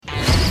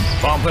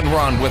Bump and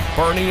Run with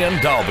Bernie and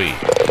Dahlby.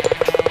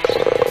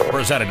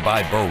 Presented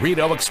by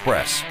Burrito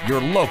Express,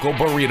 your local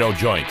burrito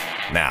joint.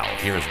 Now,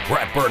 here's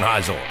Brett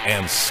Bernheisel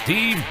and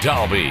Steve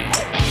Dahlby.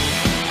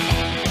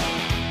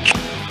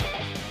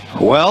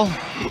 Well,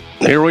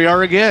 here we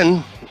are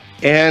again.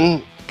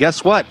 And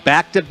guess what?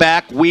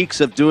 Back-to-back weeks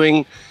of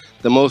doing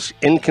the most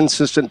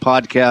inconsistent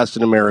podcast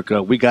in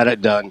America. We got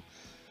it done.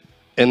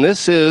 And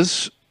this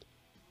is,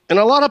 and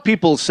a lot of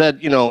people said,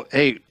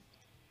 hey,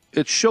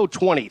 it's show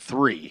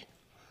 23.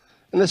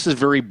 And this is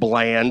very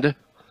bland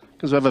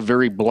because I have a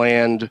very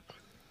bland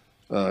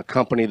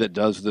company that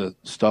does the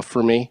stuff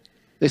for me.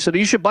 They said,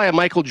 you should buy a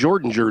Michael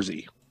Jordan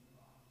jersey.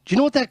 Do you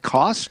know what that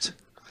cost?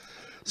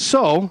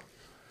 So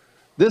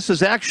this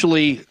is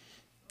actually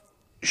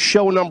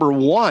show number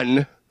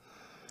 1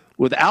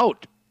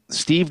 without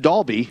Steve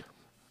Dahlby.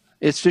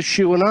 It's just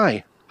Schu and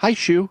I. Hi,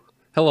 Schu.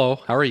 Hello,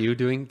 how are you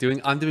doing?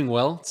 I'm doing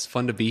well. It's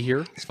fun to be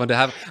here. It's fun to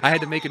have. I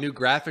had to make a new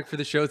graphic for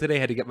the show today. I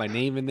had to get my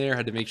name in there. I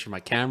had to make sure my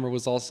camera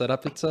was all set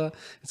up. It's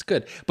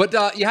good.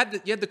 But you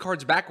had the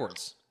cards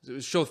backwards. It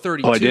was show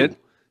 32. Oh, I did?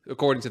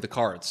 According to the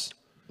cards.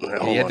 You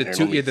had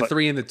the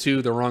 3 and the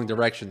 2 the wrong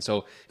direction.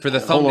 So for the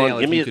thumbnail,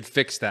 if you could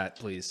fix that,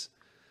 please.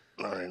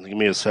 All right, give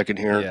me a second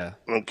here. Yeah.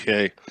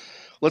 Okay.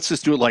 Let's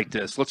just do it like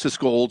this. Let's just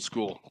go old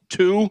school.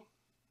 2.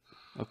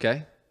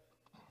 Okay.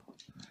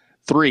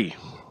 3.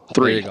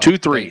 3. 2,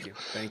 3.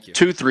 Thank you.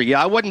 2, 3.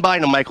 Yeah, I wasn't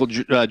buying a Michael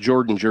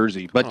Jordan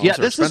jersey, but this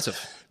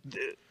expensive.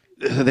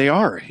 They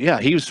are.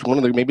 Yeah, he was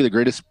maybe the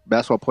greatest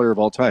basketball player of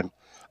all time.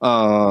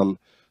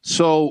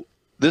 So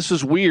this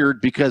is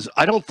weird because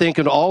I don't think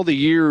in all the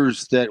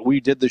years that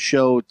we did the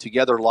show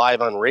together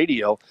live on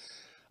radio,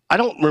 I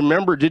don't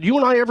remember. Did you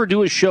and I ever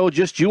do a show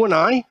just you and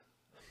I?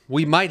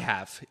 We might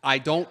have. I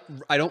don't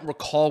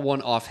recall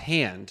one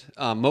offhand.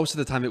 Most of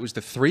the time, it was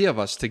the 3 of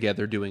us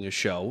together doing a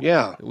show.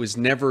 Yeah, it was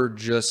never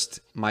just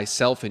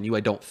myself and you.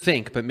 I don't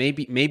think, but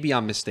maybe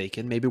I'm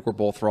mistaken. Maybe we're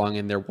both wrong,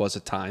 and there was a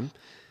time.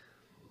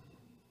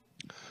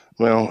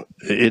 Well,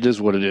 it is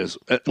what it is.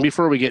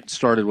 Before we get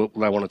started, what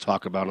I want to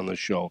talk about on this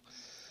show,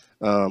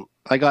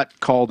 I got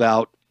called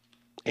out,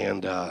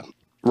 and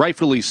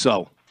rightfully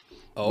so,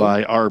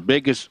 by our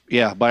biggest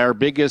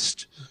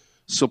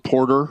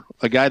supporter,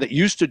 a guy that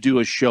used to do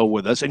a show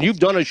with us, and you've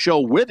done a show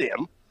with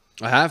him.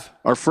 I have.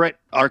 Our friend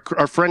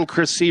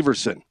Chris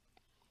Severson.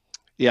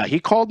 Yeah, he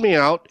called me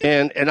out,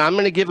 and I'm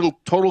going to give him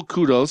total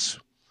kudos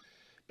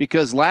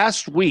because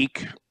last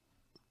week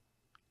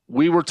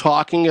we were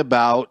talking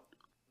about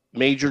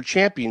major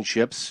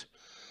championships,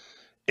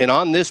 and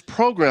on this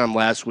program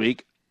last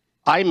week,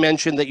 I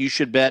mentioned that you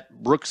should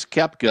bet Brooks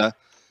Koepka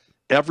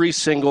every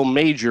single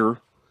major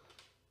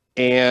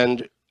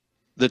and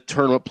the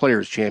Tournament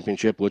Players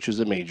Championship, which is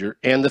a major,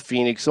 and the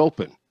Phoenix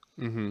Open.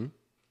 Mm-hmm.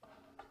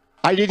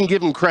 I didn't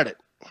give him credit.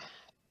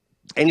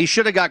 And he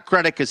should have got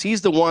credit because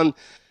he's the one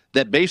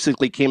that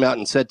basically came out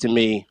and said to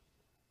me,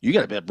 you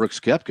got to bet Brooks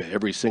Koepka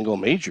every single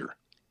major.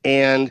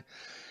 And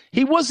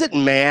he wasn't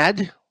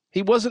mad.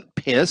 He wasn't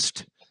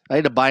pissed. I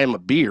had to buy him a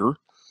beer.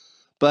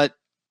 But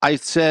I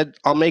said,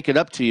 I'll make it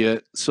up to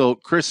you. So,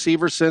 Chris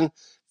Severson,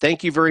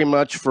 thank you very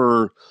much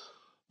for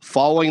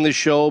following the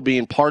show,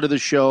 being part of the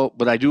show,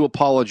 but I do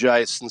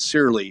apologize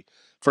sincerely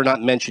for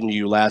not mentioning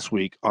you last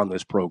week on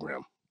this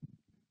program.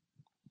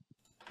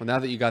 Well, now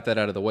that you got that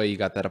out of the way, you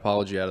got that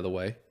apology out of the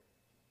way.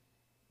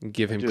 And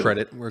give him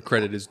credit where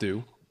credit is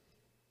due.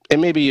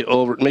 And maybe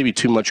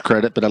too much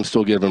credit, but I'm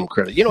still giving him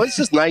credit. It's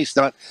just nice.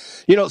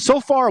 So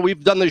far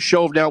we've done this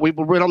show now. We've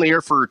been on the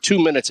air for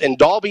 2 minutes, and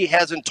Dahlby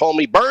hasn't told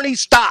me, Bernie,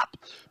 stop.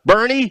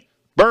 Bernie,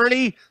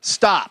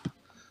 stop.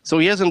 So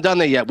he hasn't done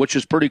that yet, which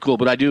is pretty cool.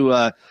 But I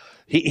do.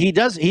 He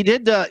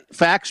did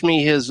fax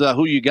me his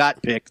who you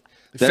got pick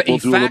that we'll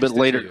do a little bit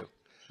later.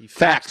 He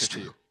faxed it to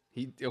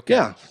you. Okay.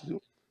 Yeah.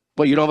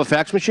 Well, you don't have a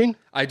fax machine?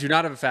 I do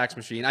not have a fax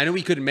machine. I know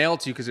he couldn't mail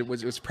it to you because it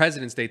was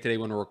President's Day today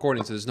when we're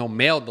recording, so there's no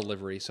mail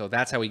delivery. So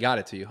that's how he got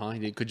it to you, huh?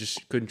 He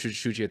couldn't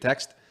shoot you a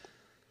text?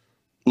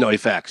 No, he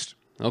faxed.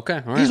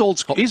 Okay, all right. He's old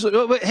school.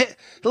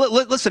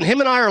 Listen, him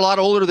and I are a lot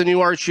older than you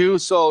are, Schu,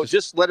 so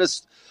just let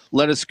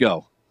us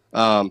go.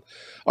 All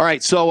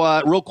right,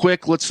 so real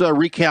quick, let's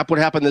recap what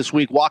happened this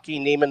week.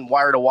 Joaquin Niemann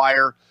wire to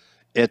wire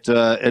at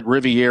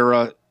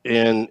Riviera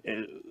in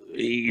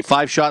a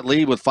 5-shot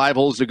lead with 5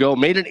 holes to go.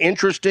 Made it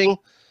interesting.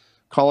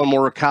 Colin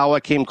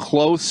Morikawa came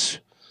close.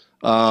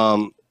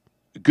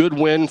 Good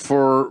win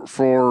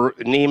for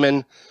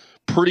Niemann.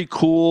 Pretty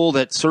cool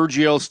that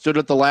Sergio stood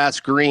at the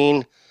last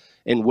green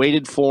and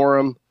waited for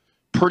him.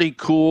 Pretty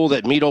cool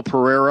that Mito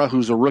Pereira,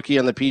 who's a rookie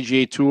on the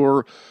PGA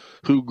Tour,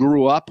 who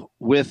grew up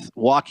with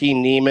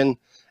Joaquin Niemann,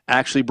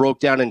 actually broke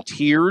down in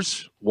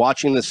tears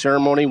watching the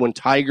ceremony when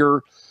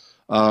Tiger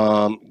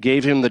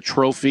gave him the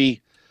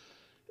trophy.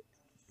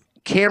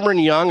 Cameron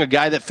Young, a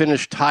guy that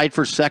finished tied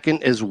for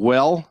second as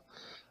well.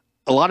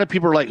 A lot of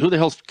people are like, who the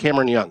hell's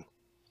Cameron Young?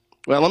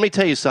 Well, let me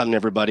tell you something,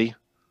 everybody.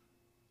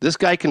 This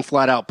guy can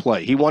flat out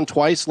play. He won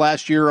twice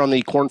last year on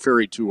the Korn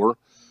Ferry Tour.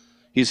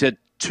 He's had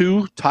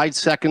 2 tied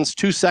seconds,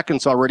 2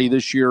 seconds already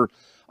this year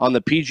on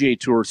the PGA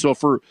Tour. So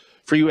for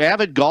you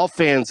avid golf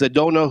fans that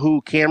don't know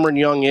who Cameron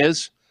Young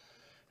is,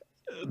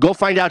 go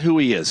find out who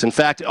he is. In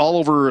fact, all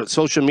over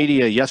social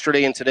media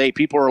yesterday and today,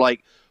 people are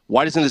like,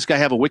 why doesn't this guy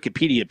have a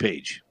Wikipedia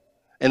page?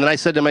 And then I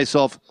said to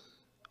myself,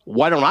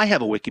 why don't I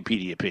have a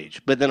Wikipedia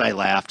page? But then I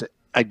laughed.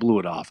 I blew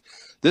it off.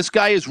 This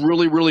guy is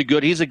really, really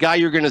good. He's a guy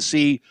you're going to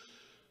see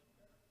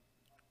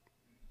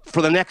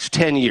for the next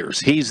 10 years.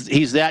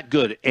 He's that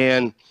good.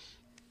 And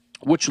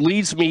which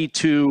leads me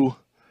to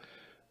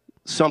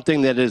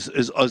something that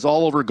is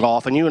all over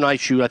golf. And you and I,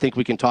 Schu, I think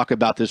we can talk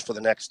about this for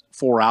the next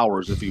 4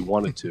 hours if you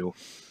wanted to.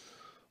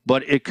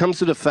 But it comes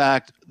to the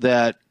fact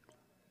that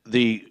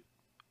the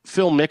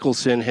Phil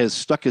Mickelson has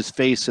stuck his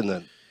face in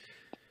the,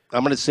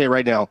 I'm going to say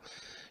right now,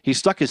 he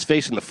stuck his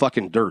face in the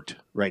fucking dirt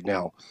right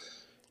now.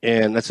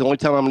 And that's the only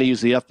time I'm going to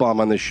use the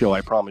F-bomb on this show,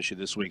 I promise you,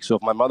 this week. So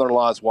if my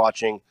mother-in-law is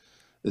watching,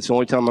 it's the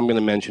only time I'm going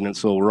to mention it,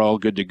 so we're all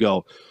good to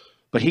go.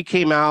 But he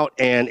came out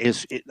and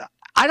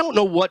I don't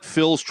know what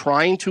Phil's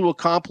trying to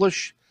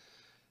accomplish.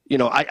 You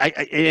know,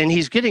 and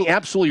he's getting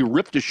absolutely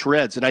ripped to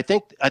shreds. And I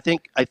think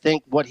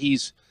what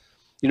he's,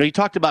 you know, he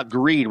talked about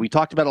greed. We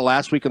talked about it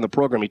last week on the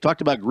program. He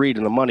talked about greed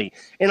and the money.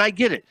 And I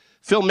get it.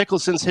 Phil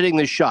Mickelson's hitting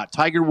this shot.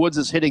 Tiger Woods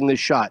is hitting this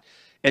shot.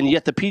 And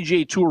yet the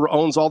PGA Tour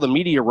owns all the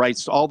media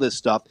rights to all this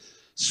stuff.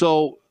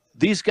 So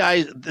these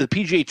guys, the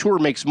PGA Tour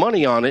makes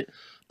money on it,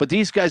 but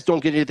these guys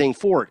don't get anything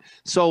for it.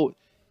 So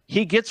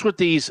he gets with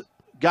these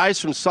guys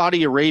from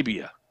Saudi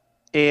Arabia.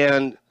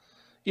 And,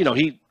 you know,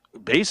 he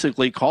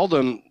basically called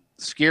them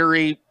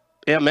scary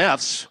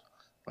MFs.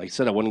 Like I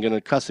said, I wasn't going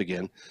to cuss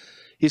again.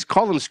 He's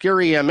called them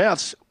scary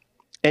MFs,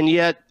 and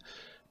yet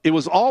it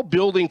was all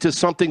building to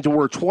something to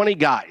where 20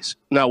 guys,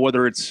 now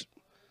whether it's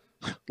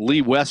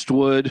Lee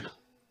Westwood,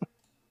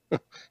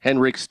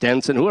 Henrik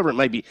Stenson, whoever it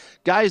might be,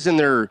 guys in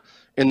their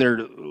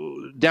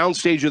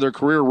downstage of their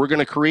career were going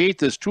to create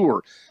this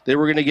tour. They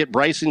were going to get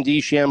Bryson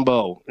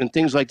DeChambeau and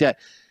things like that.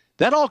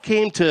 That all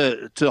came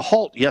to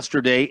halt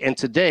yesterday and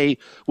today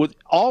with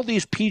all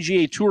these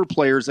PGA Tour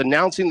players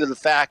announcing the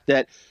fact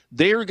that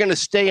they are going to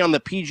stay on the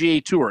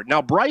PGA Tour.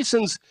 Now,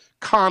 Bryson's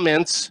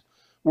comments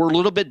were a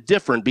little bit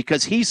different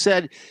because he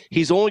said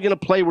he's only going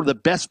to play where the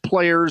best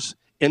players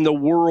in the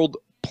world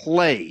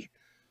play.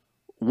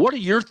 What are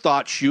your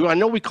thoughts, Schu? I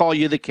know we call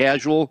you the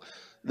casual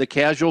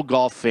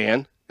golf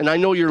fan, and I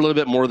know you're a little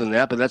bit more than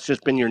that, but that's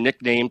just been your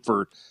nickname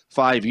for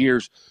 5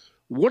 years.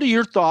 What are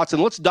your thoughts?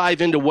 And let's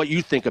dive into what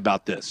you think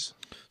about this.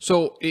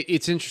 So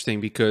it's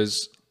interesting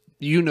because,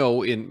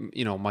 in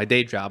my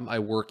day job, I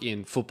work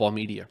in football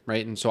media,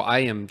 right? And so I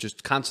am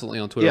just constantly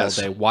on Twitter all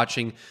day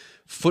watching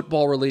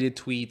football-related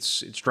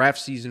tweets. It's draft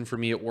season for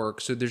me at work,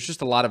 so there's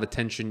just a lot of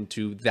attention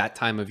to that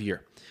time of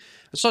year.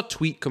 I saw a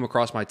tweet come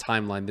across my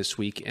timeline this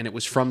week, and it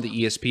was from the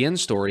ESPN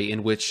story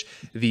in which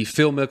the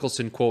Phil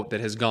Mickelson quote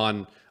that has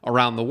gone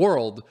around the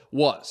world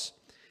was.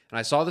 And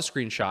I saw the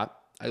screenshot.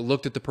 I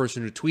looked at the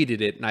person who tweeted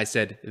it, and I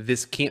said,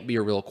 this can't be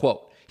a real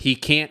quote. He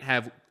can't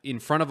have, in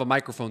front of a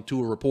microphone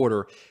to a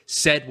reporter,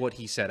 said what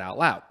he said out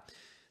loud.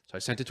 So I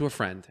sent it to a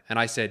friend, and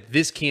I said,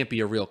 this can't be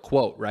a real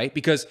quote, right?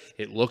 Because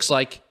it looks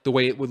like the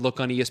way it would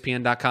look on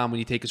ESPN.com when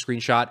you take a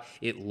screenshot.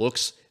 It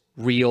looks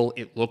real.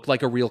 It looked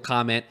like a real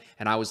comment,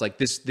 and I was like,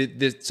 this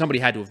somebody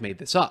had to have made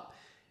this up.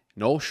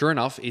 No, sure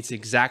enough, it's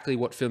exactly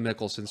what Phil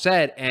Mickelson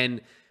said, and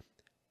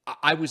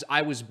I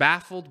was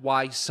baffled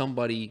why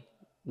somebody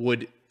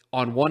would,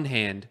 on one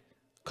hand,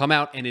 come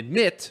out and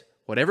admit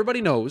what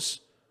everybody knows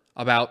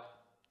about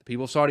the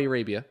people of Saudi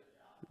Arabia,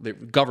 the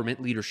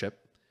government leadership,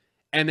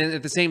 and then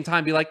at the same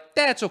time be like,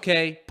 that's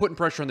okay, putting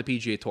pressure on the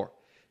PGA Tour.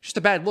 Just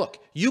a bad look.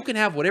 You can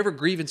have whatever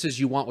grievances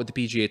you want with the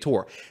PGA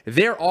Tour.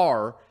 There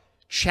are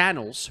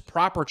channels,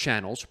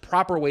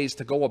 proper ways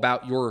to go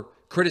about your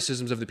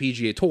criticisms of the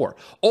PGA Tour.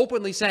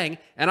 Openly saying,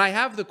 and I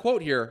have the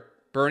quote here,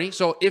 Bernie,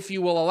 so if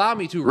you will allow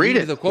me to read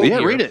the quote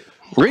here. Read it.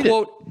 Read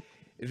quote,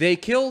 it. They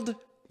killed,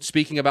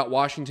 speaking about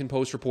Washington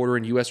Post reporter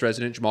and U.S.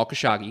 resident Jamal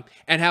Khashoggi,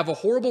 and have a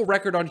horrible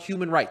record on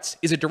human rights,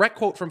 is a direct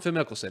quote from Phil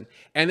Mickelson.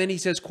 And then he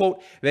says,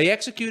 quote, they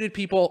executed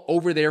people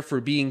over there for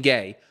being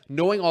gay.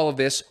 Knowing all of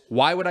this,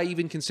 why would I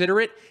even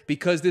consider it?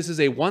 Because this is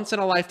a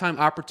once-in-a-lifetime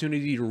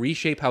opportunity to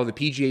reshape how the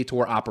PGA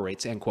Tour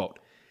operates, end quote.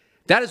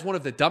 That is one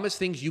of the dumbest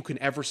things you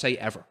can ever say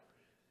ever.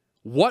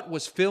 What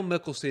was Phil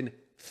Mickelson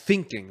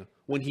thinking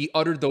when he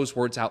uttered those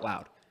words out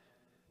loud?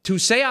 To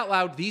say out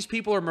loud, these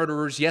people are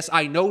murderers. Yes,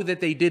 I know that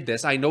they did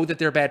this. I know that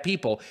they're bad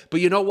people. But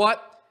you know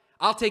what?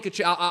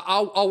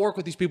 I'll work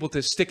with these people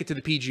to stick it to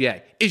the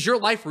PGA. Is your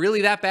life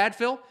really that bad,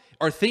 Phil?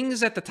 Are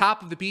things at the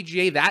top of the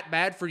PGA that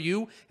bad for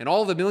you and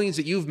all the millions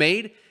that you've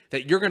made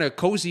that you're going to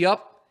cozy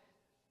up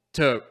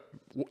to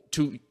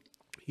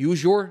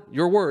use your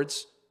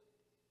words?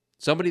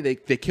 Somebody,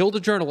 they killed a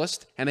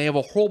journalist and they have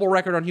a horrible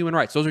record on human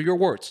rights. Those are your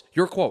words,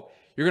 your quote.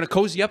 You're going to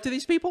cozy up to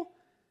these people?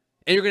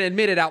 And you're going to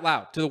admit it out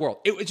loud to the world.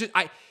 It was just,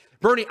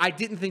 Bernie, I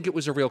didn't think it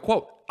was a real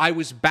quote. I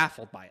was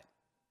baffled by it.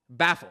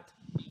 Baffled.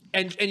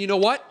 And you know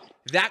what?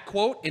 That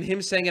quote and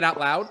him saying it out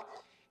loud,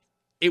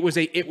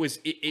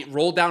 it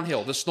rolled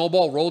downhill. The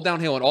snowball rolled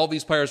downhill, and all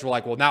these players were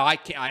like, well, now I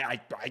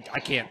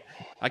can't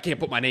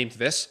put my name to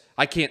this.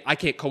 I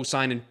can't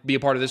co-sign and be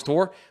a part of this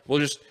tour.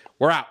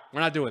 We're out.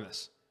 We're not doing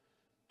this.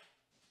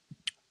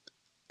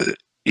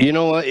 You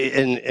know,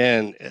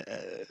 and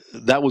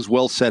that was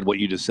well said. What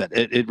you just said,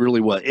 it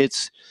really was.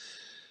 It's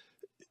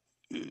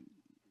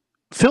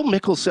Phil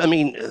Mickelson. I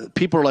mean,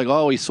 people are like,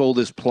 "Oh, he sold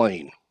his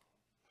plane.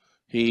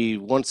 He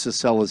wants to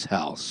sell his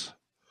house."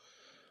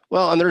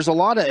 Well, and there's a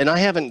lot of, and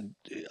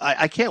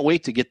I can't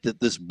wait to get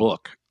this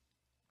book,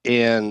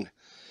 and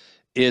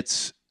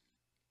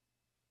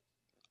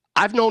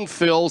I've known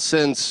Phil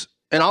since,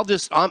 and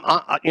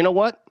you know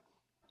what?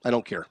 I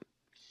don't care.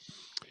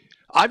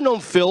 I've known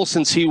Phil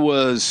since he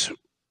was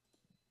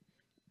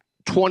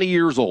 20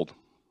 years old.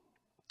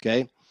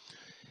 Okay.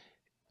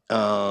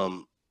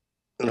 And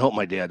I hope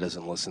my dad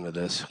doesn't listen to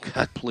this.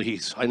 God,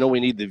 please. I know we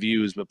need the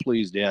views, but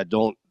please, Dad,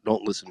 don't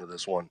listen to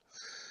this one.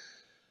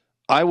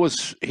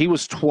 He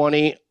was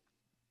 20.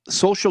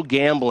 Social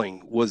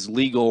gambling was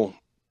legal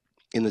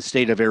in the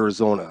state of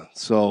Arizona.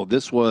 So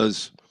this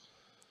was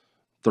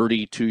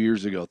 32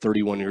 years ago,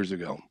 31 years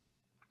ago.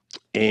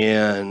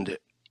 And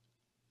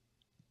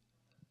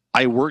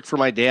I worked for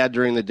my dad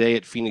during the day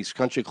at Phoenix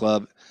Country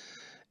Club.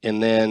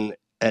 And then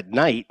at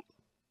night,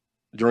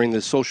 during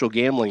the social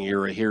gambling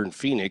era here in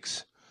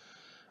Phoenix,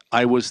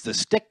 I was the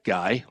stick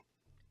guy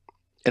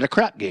at a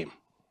crap game.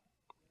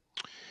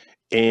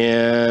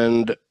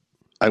 And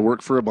I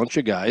worked for a bunch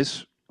of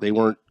guys. They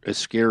weren't as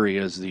scary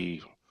as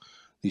these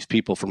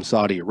people from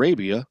Saudi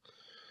Arabia,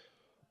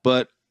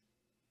 but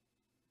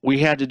we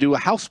had to do a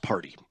house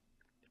party.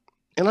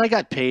 And I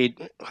got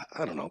paid,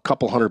 I don't know, a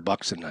couple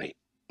 $100 a night.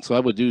 So I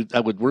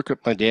would work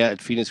with my dad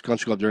at Phoenix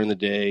Country Club during the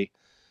day.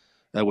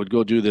 I would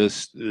go do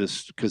this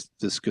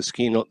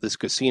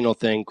casino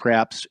thing,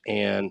 craps,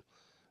 and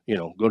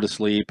go to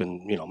sleep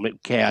and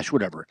make cash,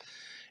 whatever.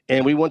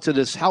 And we went to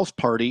this house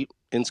party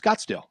in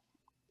Scottsdale,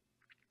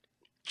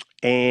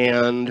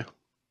 and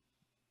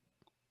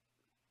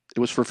it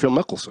was for Phil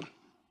Mickelson.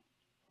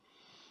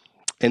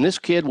 And this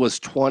kid was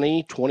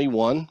 20,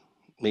 21,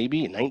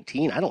 maybe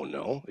 19, I don't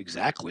know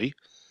exactly.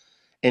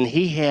 And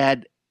he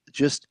had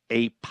just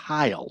a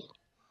pile.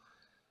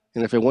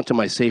 And if I went to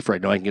my safe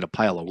right now, I can get a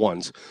pile of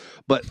ones.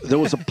 But there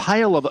was a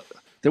pile of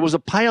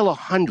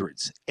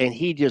hundreds, and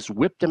he just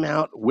whipped them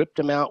out, and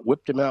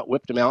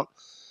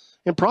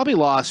probably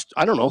lost,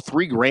 I don't know,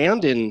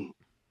 $3,000 in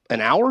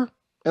an hour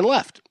and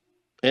left.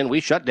 And we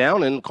shut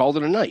down and called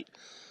it a night.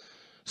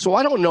 So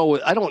I don't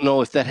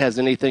know if that has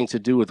anything to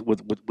do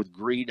with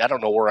greed. I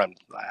don't know where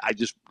I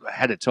just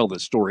had to tell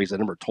this story because I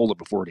never told it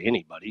before to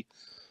anybody.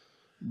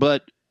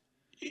 But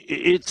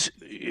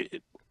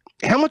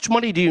how much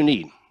money do you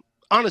need?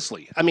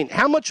 Honestly, I mean,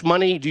 how much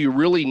money do you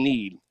really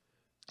need?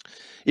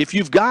 If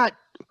you've got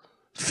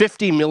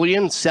 50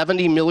 million,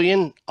 70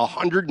 million,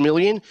 100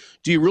 million,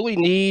 do you really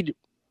need,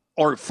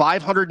 or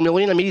 500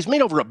 million? I mean, he's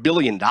made over $1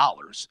 billion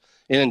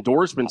in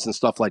endorsements and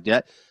stuff like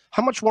that.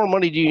 How much more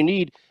money do you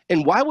need?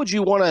 And why would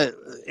you want to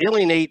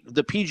alienate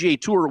the PGA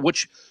Tour,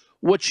 which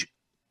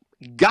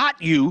got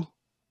you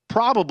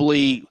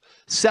probably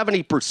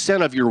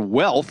 70% of your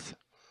wealth?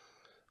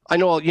 I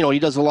know, he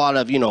does a lot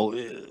of,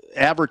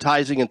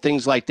 advertising and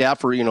things like that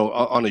for,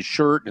 on his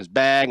shirt and his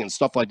bag and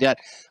stuff like that.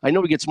 I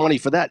know he gets money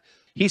for that.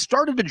 He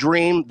started a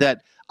dream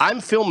that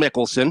I'm Phil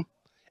Mickelson.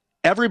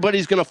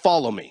 Everybody's going to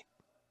follow me.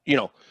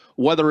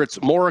 Whether it's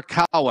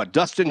Morikawa,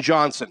 Dustin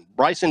Johnson,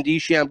 Bryson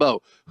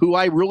DeChambeau, who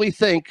I really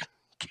think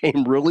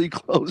came really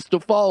close to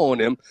following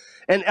him,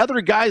 and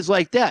other guys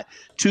like that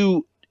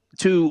to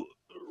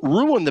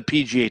ruin the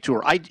PGA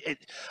Tour. I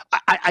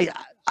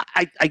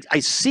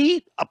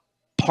see a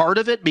part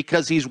of it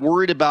because he's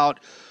worried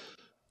about,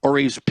 or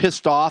he's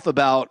pissed off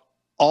about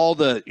all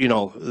the,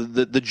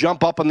 the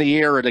jump up in the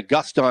air at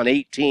Augusta on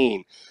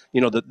 18,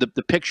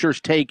 the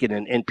pictures taken,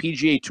 and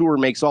PGA Tour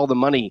makes all the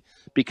money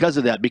because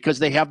of that, because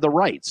they have the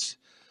rights.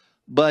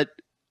 But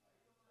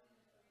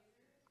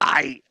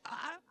I'm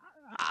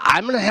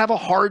going to have a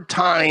hard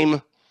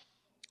time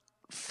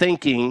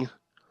thinking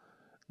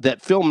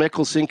that Phil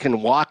Mickelson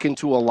can walk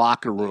into a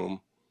locker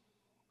room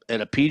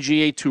at a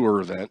PGA Tour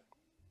event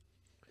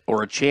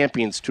or a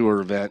Champions Tour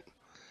event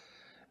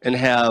and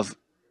have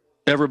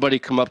everybody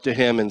come up to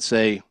him and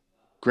say,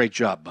 "Great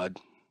job, bud."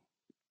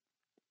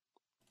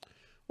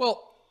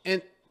 Well,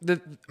 and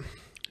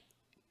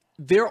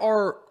there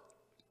are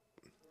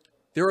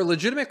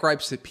legitimate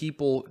gripes that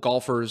people,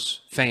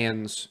 golfers,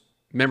 fans,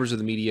 members of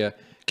the media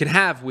can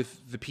have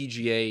with the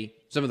PGA,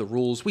 some of the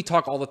rules. We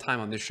talk all the time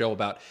on this show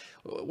about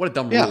what a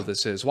dumb rule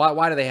this is.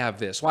 Why do they have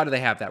this? Why do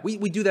they have that? We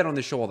do that on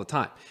this show all the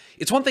time.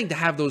 It's one thing to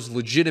have those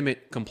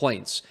legitimate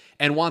complaints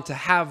and want to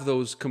have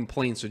those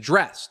complaints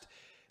addressed.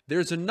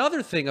 There's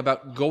another thing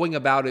about going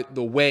about it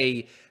the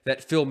way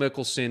that Phil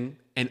Mickelson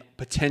and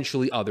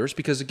potentially others,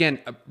 because again,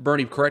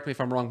 Bernie, correct me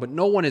if I'm wrong, but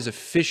no one is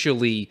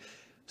officially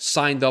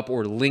signed up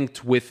or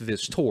linked with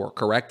this tour,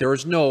 correct? There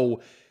is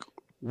no,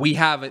 we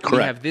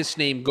have this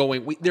name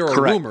going. There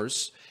are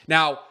rumors.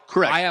 Now,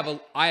 I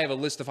have a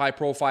list of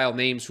high-profile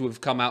names who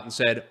have come out and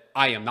said,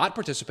 I am not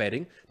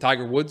participating.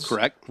 Tiger Woods,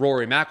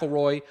 Rory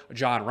McIlroy,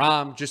 John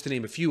Rahm, just to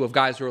name a few of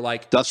guys who are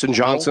like... Dustin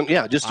Johnson,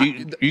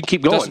 you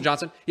keep going. Dustin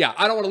Johnson,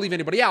 I don't want to leave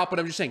anybody out, but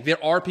I'm just saying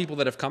there are people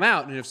that have come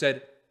out and have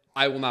said,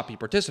 I will not be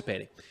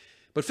participating.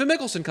 But Phil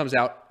Mickelson comes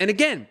out, and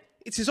again,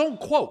 it's his own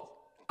quote.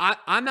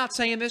 I'm not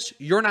saying this.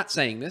 You're not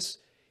saying this.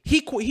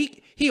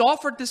 He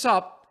offered this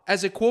up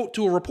as a quote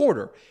to a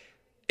reporter,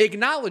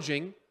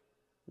 acknowledging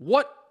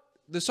what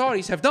the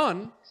Saudis have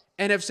done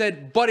and have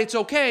said, but it's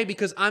okay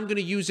because I'm going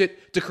to use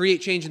it to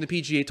create change in the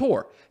PGA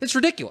Tour. It's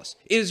ridiculous.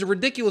 It is a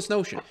ridiculous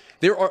notion.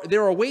 There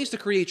are ways to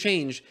create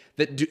change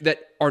that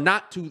are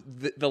not to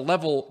the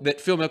level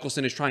that Phil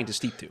Mickelson is trying to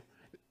steep to.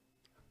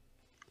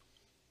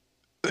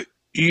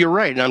 You're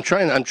right, and I'm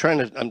trying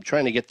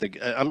to get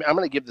I'm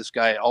going to give this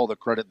guy all the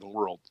credit in the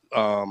world.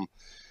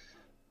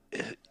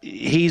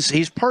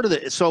 He's part of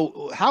the.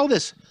 So how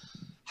this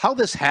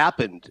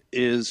happened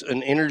is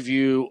an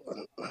interview.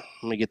 Let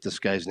me get this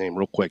guy's name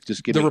real quick.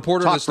 Just give the me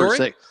reporter of the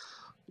story.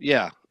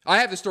 Yeah, I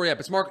have the story up.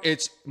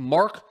 It's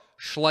Mark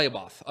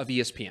Schleyboff of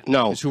ESPN.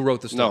 No, is who wrote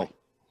the story.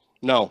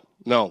 No,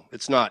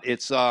 it's not.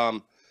 It's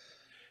the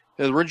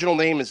original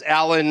name is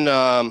Alan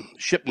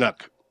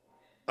Shipnuck.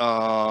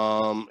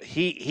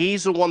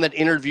 He's the one that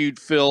interviewed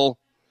Phil,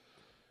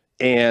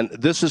 and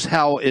this is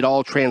how it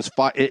all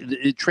transpired.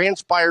 It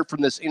transpired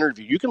from this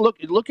interview. You can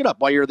look it up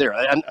while you're there.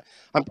 I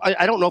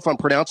don't know if I'm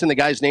pronouncing the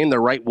guy's name the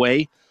right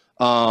way.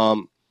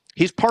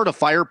 He's part of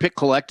Fire Pit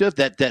Collective,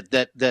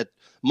 that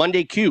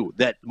Monday Q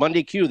that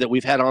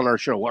we've had on our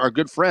show, our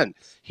good friend.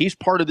 He's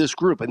part of this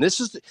group, and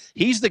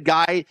he's the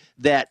guy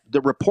that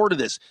reported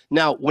this.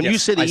 Now, when you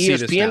say the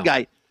ESPN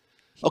guy.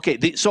 Okay,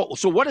 so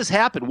what has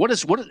happened?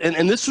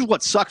 And this is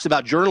what sucks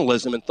about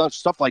journalism and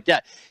stuff like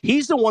that.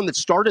 He's the one that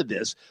started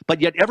this,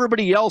 but yet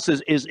everybody else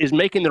is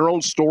making their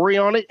own story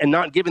on it and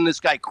not giving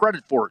this guy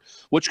credit for it,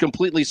 which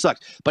completely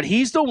sucks. But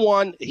he's the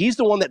one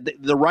that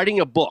they're writing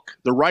a book.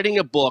 They're writing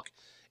a book,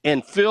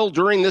 and Phil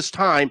during this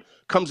time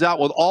comes out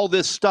with all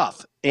this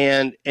stuff.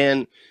 And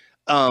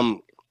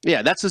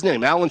that's his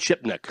name, Alan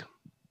Shipnuck.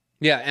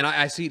 Yeah, and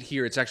I see it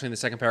here. It's actually in the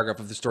second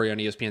paragraph of the story on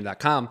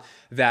ESPN.com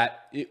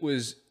that the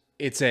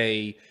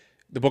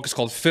book is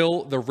called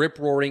Phil, the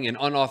Rip-Roaring and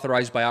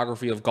Unauthorized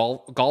Biography of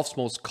Golf's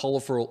Most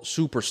Colorful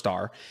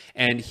Superstar.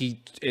 And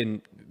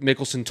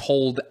Mickelson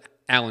told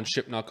Alan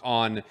Shipnuck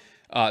on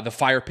the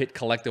Fire Pit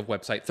Collective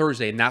website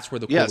Thursday, and that's where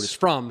the quote is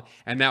from.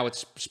 And now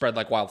it's spread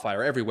like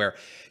wildfire everywhere.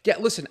 Yeah,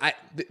 listen,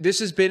 this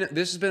has been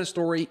a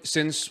story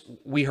since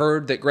we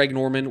heard that Greg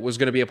Norman was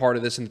going to be a part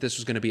of this and that this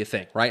was going to be a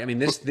thing, right? I mean,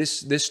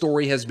 this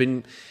story has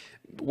been.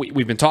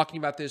 We've been talking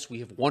about this.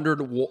 We have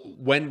wondered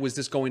when was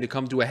this going to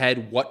come to a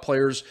head, what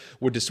players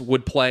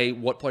would play,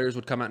 what players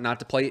would come out not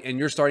to play. And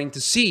you're starting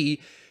to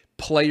see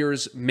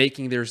players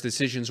making their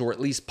decisions, or at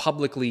least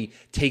publicly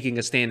taking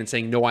a stand and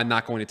saying, no, I'm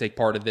not going to take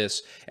part of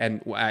this.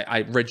 And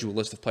I read you a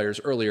list of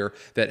players earlier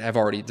that have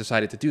already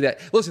decided to do that.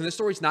 Listen, this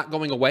story's not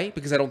going away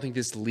because I don't think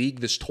this league,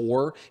 this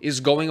tour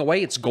is going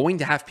away. It's going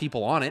to have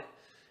people on it.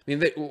 I mean,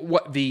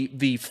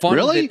 the fund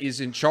that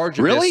is in charge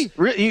of this.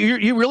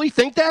 You really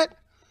think that?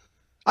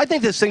 I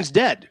think this thing's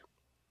dead.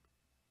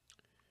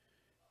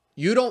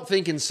 You don't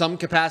think in some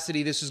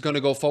capacity this is going to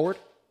go forward?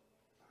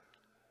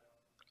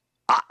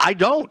 I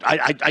don't.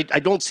 I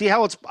don't see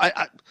how it's.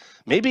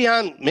 Maybe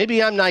I'm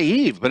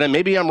naive, but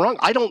maybe I'm wrong.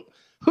 I don't.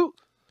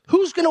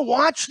 Who's going to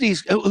watch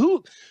these?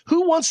 Who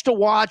wants to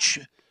watch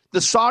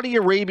the Saudi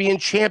Arabian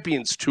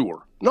Champions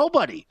Tour?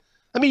 Nobody.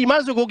 I mean, you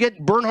might as well go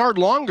get Bernhard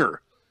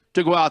Longer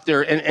to go out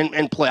there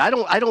and play.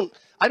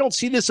 I don't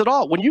see this at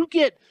all. When you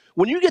get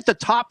the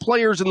top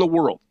players in the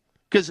world.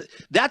 Because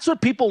that's what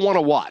people want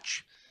to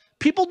watch.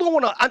 People don't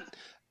want to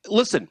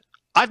listen.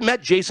 I've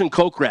met Jason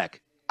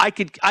Kokrak.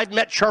 I've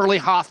met Charlie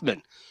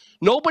Hoffman.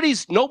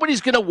 Nobody's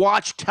going to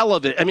watch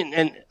television. I mean,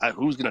 and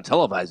who's going to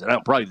televise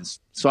it? Probably the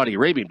Saudi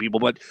Arabian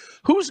people. But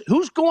who's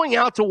going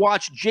out to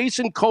watch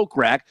Jason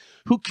Kokrak,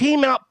 who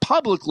came out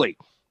publicly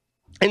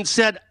and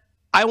said,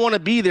 "I want to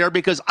be there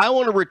because I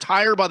want to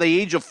retire by the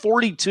age of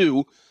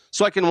 42,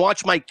 so I can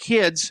watch my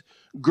kids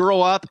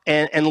grow up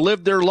and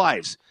live their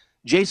lives."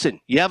 Jason,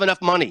 you have enough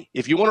money.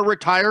 If you want to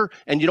retire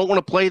and you don't want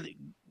to play the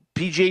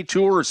PGA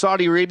Tour or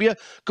Saudi Arabia,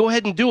 go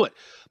ahead and do it.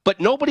 But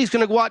nobody's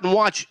going to go out and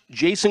watch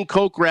Jason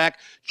Kokrak,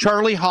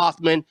 Charlie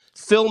Hoffman,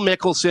 Phil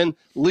Mickelson,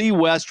 Lee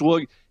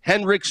Westwood,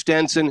 Henrik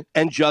Stenson,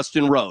 and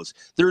Justin Rose.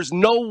 There's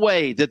no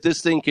way that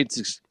this thing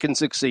can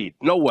succeed.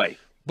 No way.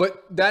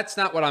 But that's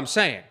not what I'm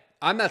saying.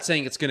 I'm not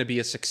saying it's going to be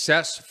a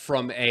success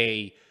from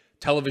a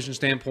television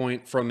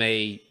standpoint, from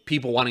a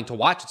people wanting to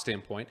watch it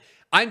standpoint.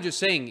 I'm just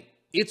saying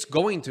it's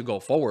going to go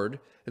forward.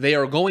 They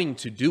are going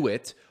to do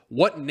it.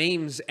 What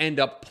names end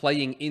up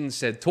playing in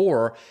said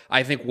tour,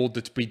 I think will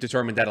be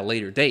determined at a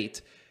later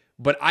date.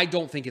 But I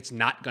don't think it's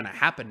not going to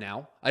happen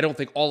now. I don't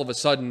think all of a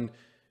sudden,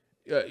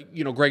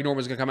 Greg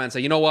Norman's going to come out and say,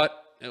 you know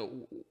what?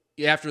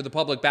 After the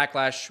public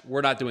backlash,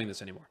 we're not doing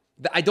this anymore.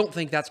 I don't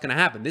think that's going to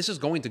happen. This is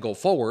going to go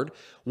forward.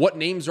 What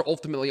names are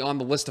ultimately on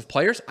the list of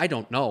players? I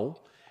don't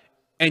know.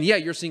 And yeah,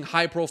 you're seeing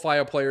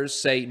high-profile players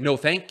say no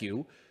thank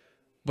you.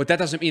 But that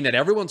doesn't mean that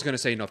everyone's going to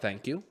say no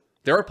thank you.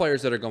 There are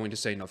players that are going to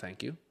say no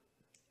thank you.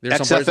 There's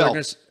some players that are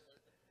going to...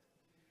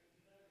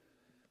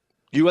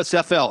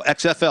 USFL,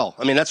 XFL.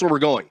 I mean, that's where we're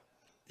going.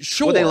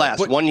 Sure. Will they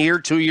last? 1 year,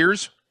 2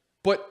 years?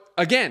 But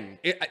again,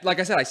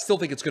 like I said, I still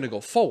think it's going to go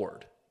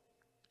forward.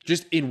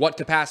 Just in what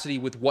capacity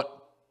with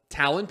what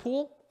talent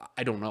pool?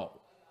 I don't know.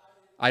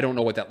 I don't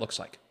know what that looks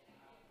like.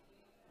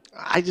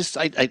 I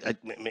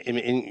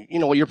mean, you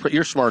know,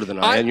 you're smarter than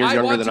I am. You're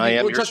younger than I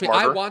am. You're Trust me,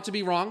 smarter. I want to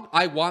be wrong.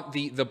 I want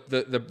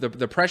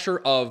the pressure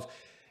of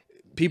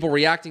people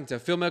reacting to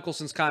Phil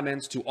Mickelson's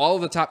comments, to all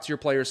of the top tier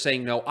players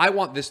saying no. I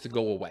want this to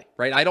go away,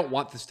 right? I don't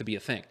want this to be a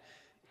thing.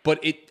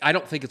 But I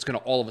don't think it's going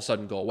to all of a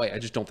sudden go away. I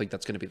just don't think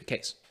that's going to be the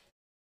case.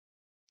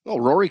 Well,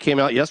 Rory came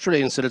out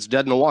yesterday and said it's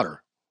dead in the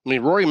water. I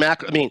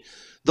mean,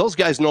 those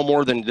guys know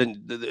more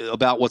than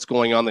about what's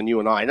going on than you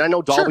and I. And I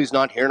know Dahlby's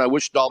not here, and I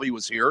wish Dahlby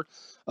was here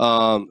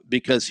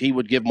because he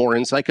would give more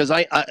insight. Because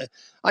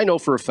I know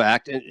for a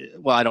fact,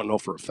 well, I don't know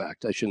for a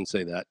fact. I shouldn't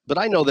say that. But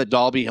I know that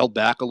Dahlby held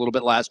back a little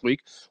bit last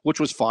week, which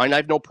was fine. I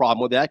have no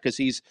problem with that because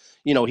he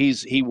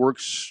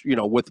works,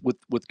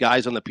 with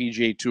guys on the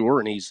PGA Tour,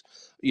 and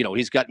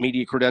he's got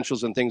media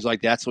credentials and things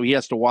like that. So he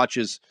has to watch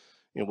his,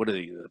 what are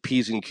the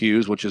P's and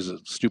Q's, which is a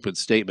stupid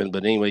statement.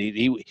 But anyway,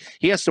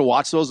 he has to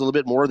watch those a little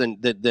bit more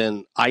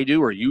than I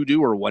do or you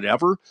do or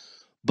whatever.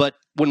 But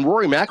when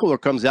Rory McIlroy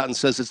comes out and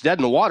says it's dead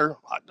in the water,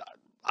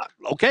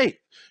 okay,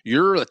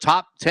 you're a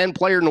top 10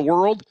 player in the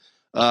world.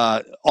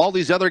 All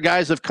these other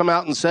guys have come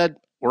out and said,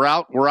 we're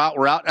out.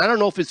 I don't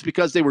know if it's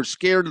because they were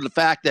scared of the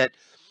fact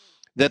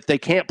that they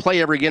can't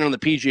play ever again on the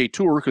PGA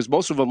Tour because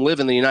most of them live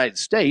in the United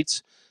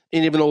States.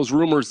 And even those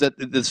rumors that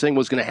this thing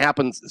was going to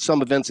happen,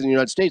 some events in the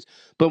United States.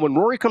 But when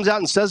Rory comes out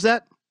and says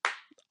that,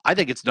 I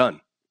think it's done.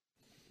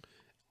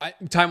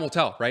 Time will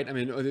tell, right? I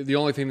mean, the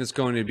only thing that's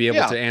going to be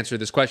able to answer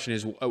this question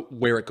is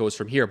where it goes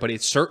from here. But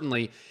it's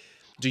certainly,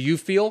 do you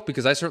feel,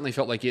 because I certainly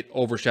felt like it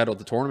overshadowed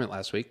the tournament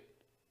last week.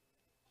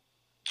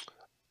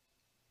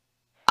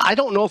 I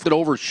don't know if it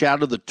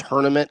overshadowed the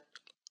tournament.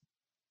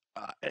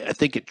 I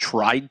think it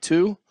tried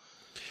to.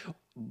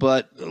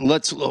 But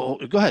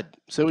go ahead.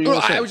 Say what you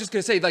want to say. I was just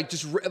going to say,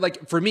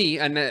 like for me,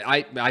 and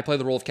I play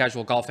the role of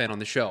casual golf fan on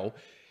the show.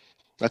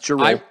 That's your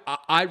role.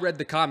 I read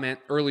the comment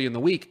early in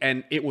the week,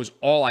 and it was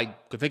all I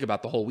could think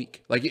about the whole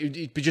week. Like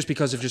just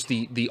because of just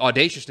the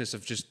audaciousness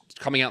of just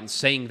coming out and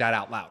saying that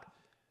out loud.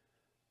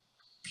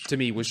 To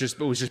me, was just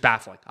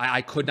baffling.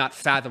 I could not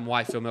fathom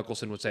why Phil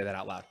Mickelson would say that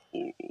out loud.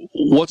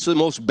 What's the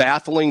most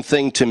baffling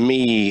thing to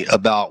me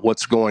about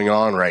what's going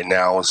on right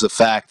now is the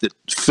fact that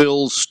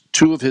Phil's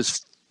two of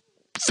his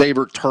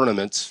favorite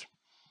tournaments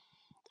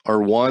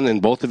are won in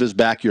both of his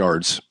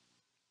backyards,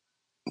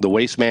 the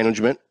Waste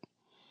Management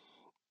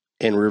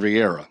and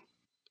Riviera,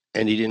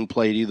 and he didn't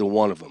play at either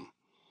one of them.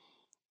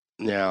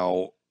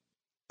 Now,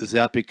 is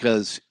that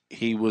because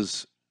he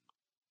was,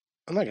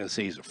 I'm not going to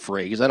say he's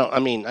afraid, because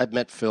I've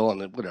met Phil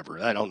and whatever.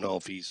 I don't know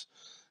if he's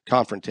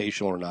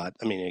confrontational or not.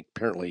 I mean,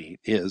 apparently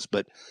he is,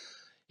 but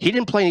he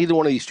didn't play in either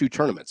one of these two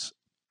tournaments,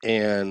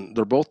 and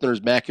they're both in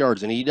his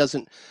backyards, and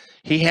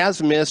he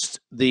has missed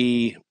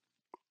the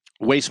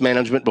Waste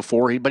Management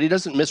before, but he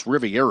doesn't miss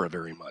Riviera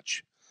very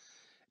much.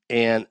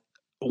 And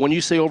when you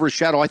say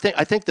overshadow, I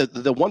think that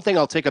the one thing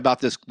I'll take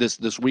about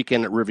this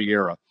weekend at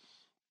Riviera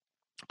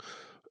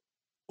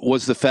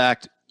was the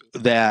fact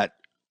that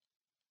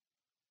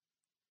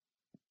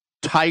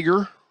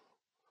Tiger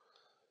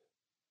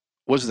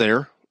was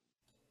there.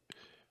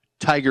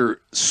 Tiger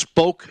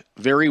spoke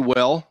very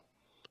well.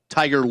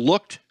 Tiger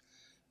looked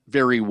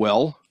very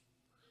well.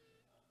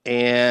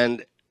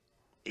 And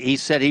he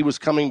said he was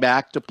coming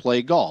back to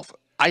play golf.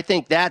 I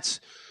think that's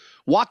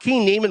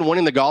Joaquin Niemann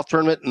winning the golf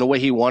tournament and the way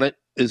he won it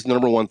is the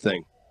number one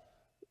thing.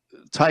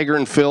 Tiger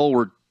and Phil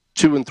were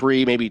 2 and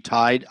 3, maybe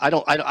tied. I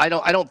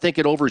don't think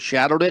it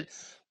overshadowed it,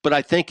 but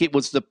I think it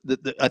was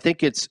I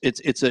think it's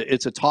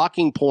a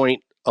talking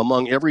point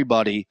among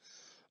everybody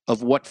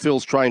of what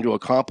Phil's trying to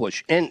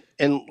accomplish. And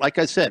like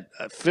I said,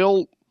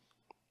 Phil,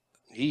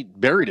 he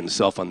buried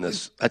himself on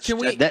this.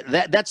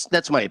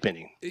 That's my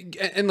opinion.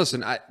 And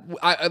listen, I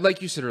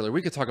like you said earlier,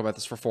 we could talk about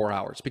this for 4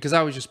 hours because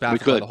I was just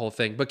baffled by the whole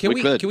thing. But can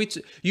we?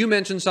 You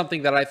mentioned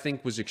something that I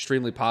think was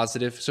extremely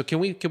positive. So can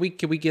we get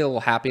a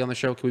little happy on the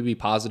show? Can we be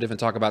positive and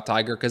talk about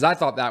Tiger? Because I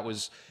thought that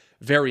was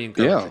very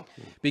encouraging.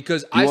 Yeah.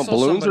 Because I want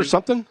balloons or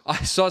something.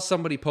 I saw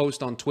somebody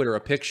post on Twitter a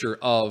picture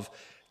of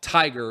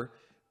Tiger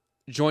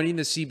joining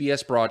the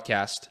CBS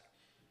broadcast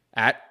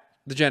at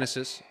the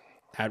Genesis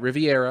at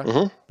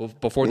Riviera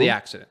before the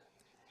accident.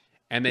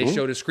 And they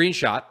showed a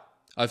screenshot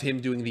of him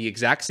doing the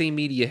exact same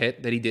media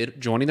hit that he did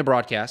joining the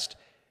broadcast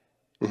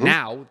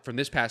now from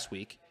this past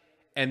week.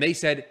 And they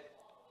said,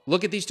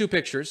 look at these two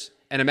pictures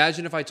and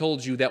imagine if I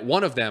told you that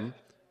one of them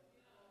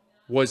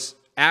was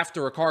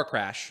after a car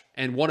crash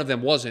and one of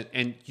them wasn't,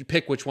 and you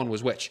pick which one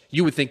was which.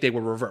 You would think they were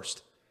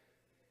reversed.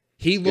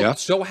 He looked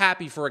so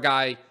happy for a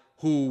guy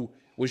who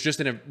was just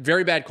in a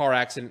very bad car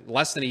accident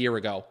less than a year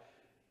ago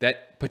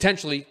that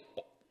potentially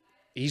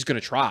he's going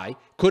to try,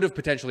 could have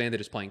potentially ended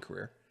his playing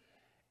career.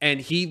 And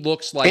he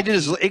looks like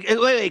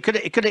it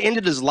could have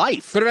ended his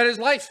life. Could have ended his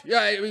life.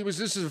 Yeah,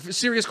 this is a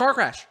serious car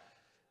crash.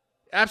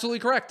 Absolutely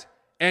correct.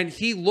 And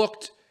he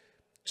looked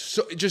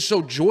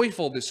so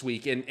joyful this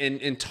week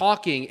and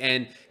talking,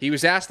 and he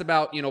was asked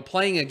about,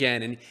 playing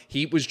again, and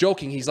he was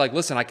joking. He's like,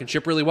 listen, I can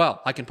chip really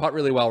well. I can putt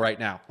really well right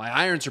now. My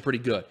irons are pretty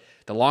good.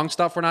 The long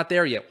stuff, we're not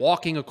there yet.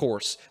 Walking a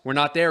course, we're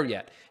not there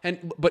yet.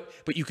 And but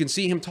you can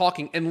see him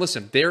talking. And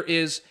listen,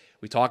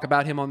 we talk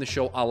about him on the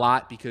show a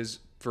lot because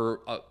for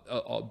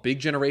a big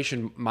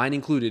generation, mine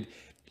included,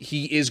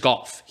 he is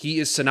golf. He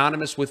is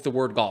synonymous with the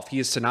word golf. He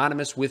is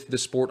synonymous with the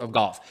sport of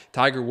golf.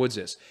 Tiger Woods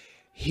is.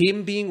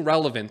 Him being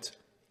relevant,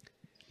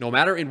 no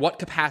matter in what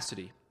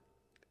capacity,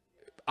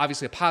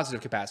 obviously a positive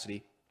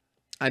capacity,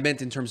 I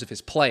meant in terms of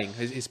his playing,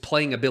 his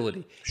playing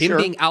ability. Him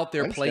being out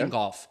there playing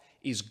golf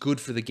is good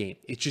for the game.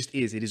 It just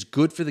is. It is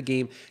good for the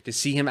game to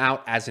see him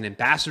out as an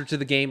ambassador to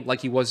the game like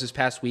he was this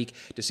past week,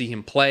 to see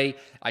him play.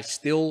 I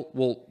still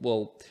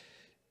will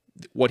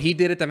what he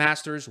did at the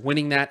Masters,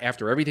 winning that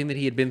after everything that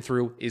he had been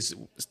through, is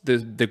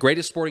the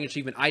greatest sporting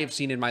achievement I have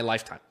seen in my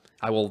lifetime.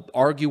 I will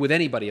argue with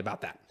anybody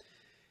about that.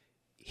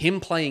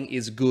 Him playing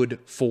is good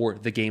for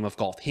the game of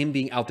golf. Him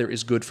being out there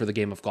is good for the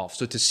game of golf.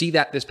 So to see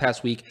that this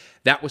past week,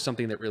 that was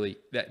something that really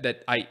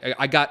that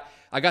I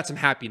got some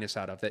happiness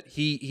out of. That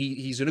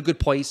he's in a good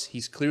place.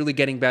 He's clearly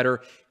getting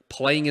better.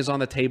 Playing is on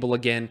the table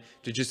again.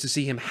 To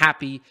see him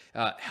happy,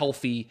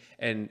 healthy,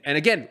 and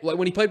again,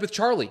 when he played with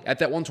Charlie at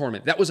that one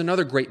tournament, that was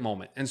another great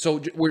moment. And so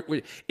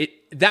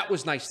that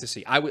was nice to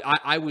see.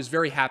 I was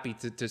very happy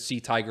to see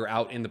Tiger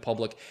out in the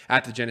public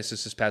at the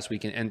Genesis this past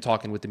week and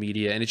talking with the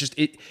media. And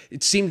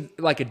it seemed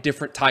like a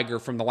different Tiger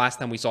from the last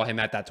time we saw him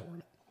at that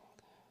tournament.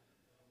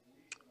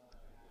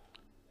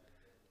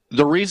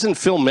 The reason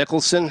Phil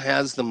Mickelson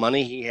has the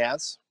money he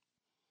has,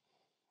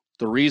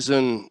 the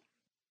reason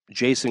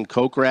Jason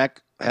Kokrak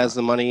has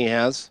the money he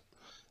has,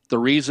 the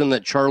reason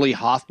that Charlie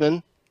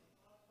Hoffman,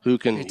 who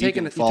can you're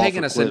taking us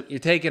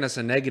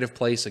a negative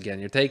place again.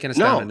 You're taking us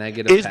down a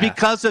negative is path.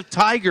 because of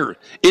Tiger.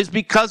 Is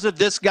because of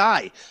this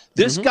guy.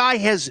 This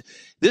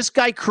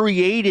guy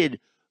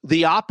created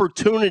the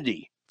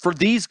opportunity for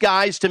these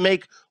guys to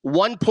make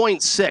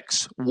 1.6,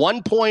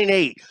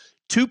 1.8,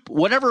 2,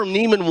 whatever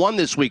Neiman won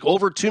this week,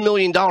 over $2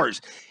 million.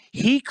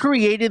 He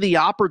created the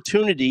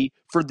opportunity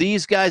for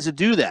these guys to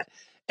do that.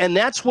 And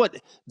that's what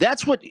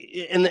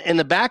in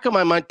the back of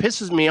my mind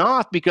pisses me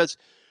off, because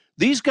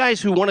these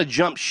guys who want to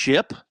jump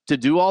ship to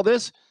do all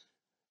this,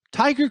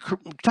 Tiger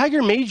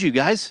made you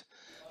guys.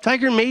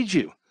 Tiger made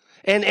you.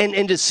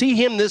 And to see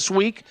him this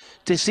week,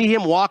 to see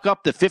him walk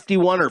up the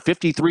 51 or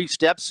 53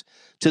 steps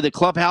to the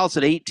clubhouse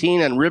at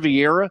 18 on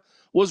Riviera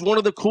was one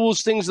of the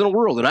coolest things in the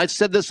world. And I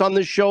said this on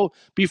this show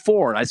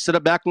before. I said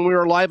it back when we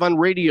were live on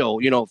radio,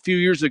 a few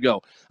years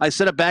ago. I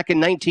said it back in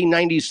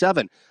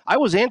 1997. I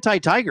was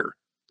anti-Tiger.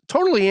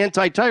 Totally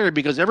anti-Tiger,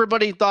 because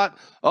everybody thought,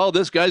 oh,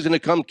 this guy's going to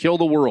come kill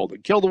the world.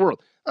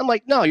 I'm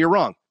like, no, you're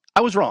wrong.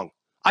 I was wrong.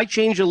 I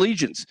changed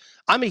allegiance.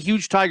 I'm a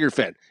huge Tiger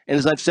fan. And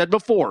as I've said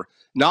before,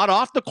 not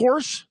off the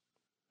course,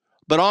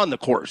 but on the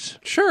course.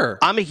 Sure.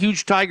 I'm a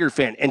huge Tiger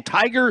fan. And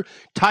Tiger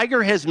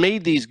has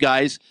made these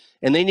guys,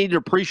 and they need to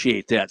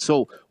appreciate that.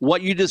 So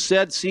what you just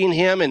said, seeing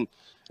him and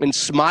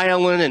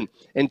smiling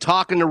and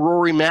talking to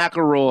Rory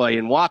McIlroy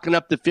and walking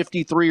up the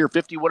 53 or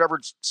 50,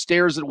 whatever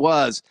stairs it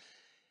was,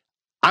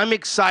 I'm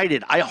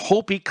excited. I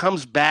hope he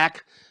comes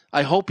back.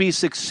 I hope he's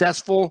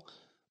successful.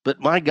 But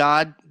my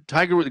God,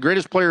 Tiger, the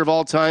greatest player of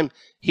all time,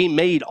 he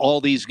made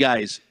all these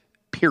guys,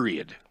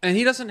 period. And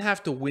he doesn't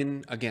have to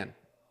win again.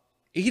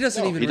 He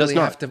doesn't even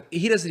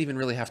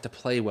really have to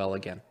play well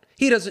again.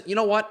 He doesn't, you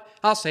know what?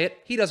 I'll say it.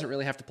 He doesn't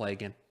really have to play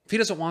again. If he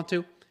doesn't want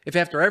to, if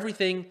after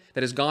everything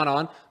that has gone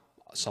on,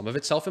 some of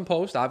it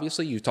self-imposed,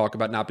 obviously. You talk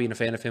about not being a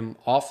fan of him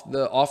off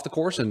the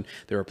course, and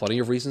there are plenty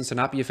of reasons to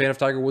not be a fan of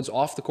Tiger Woods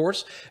off the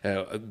course.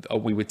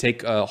 We would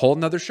take a whole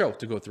nother show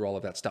to go through all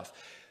of that stuff.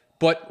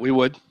 But we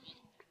would.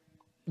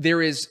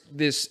 There is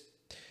this.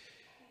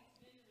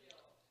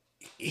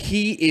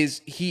 He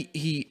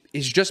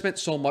is just meant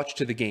so much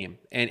to the game,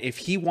 and if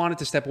he wanted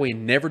to step away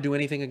and never do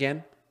anything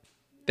again,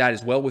 that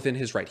is well within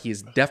his right. He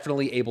is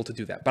definitely able to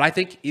do that. But I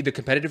think the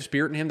competitive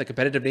spirit in him, the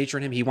competitive nature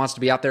in him, he wants to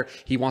be out there.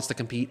 He wants to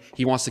compete.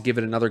 He wants to give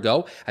it another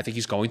go. I think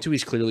he's going to.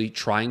 He's clearly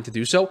trying to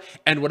do so.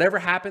 And whatever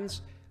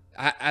happens,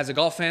 as a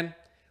golf fan,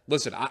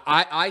 listen,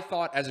 I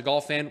thought as a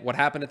golf fan, what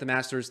happened at the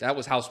Masters, that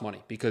was house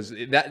money, because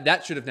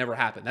that should have never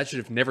happened. That should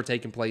have never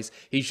taken place.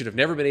 He should have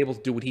never been able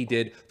to do what he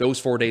did those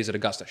 4 days at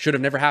Augusta. Should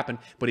have never happened,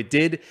 but it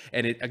did.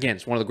 And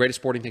it's one of the greatest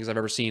sporting things I've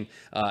ever seen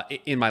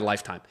in my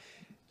lifetime.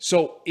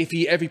 So if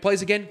he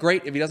plays again,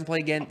 great. If he doesn't play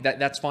again,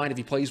 that's fine. If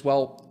he plays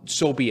well,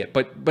 so be it.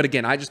 But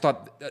again, I just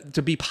thought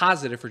to be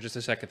positive for just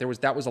a second, there was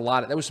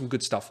some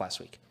good stuff last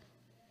week.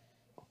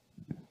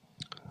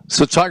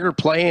 So Tiger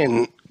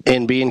playing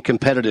and being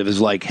competitive is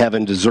like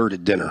having dessert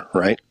at dinner,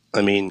 right?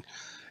 I mean,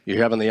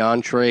 you're having the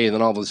entree, and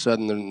then all of a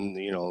sudden,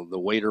 the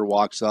waiter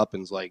walks up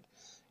and is like,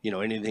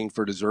 anything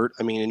for dessert.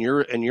 I mean,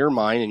 in your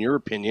mind, in your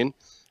opinion,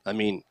 I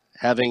mean,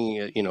 having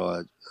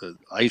a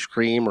ice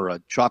cream or a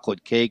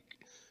chocolate cake.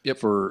 Yep.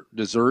 For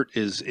dessert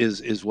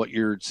is what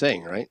you're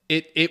saying, right?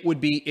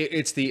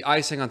 It's the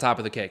icing on top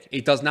of the cake.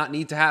 It does not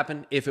need to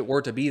happen. If it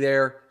were to be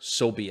there,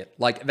 so be it.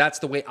 Like, that's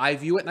the way I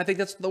view it, and I think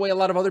that's the way a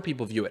lot of other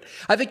people view it.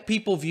 I think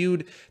people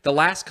viewed the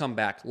last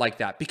comeback like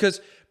that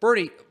because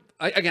Bernie,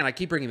 I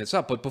keep bringing this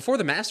up, but before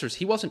the Masters,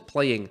 he wasn't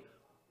playing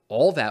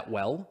all that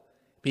well.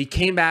 He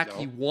came back. No.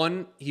 He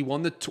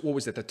won the what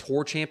was it? The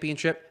Tour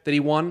Championship that he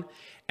won,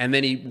 and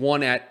then he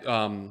won at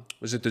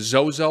was it the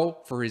Zozo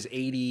for his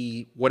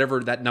 80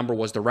 whatever that number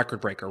was, the record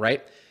breaker,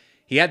 right?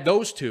 He had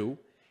those two,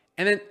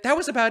 and then that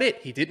was about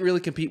it. He didn't really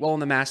compete well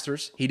in the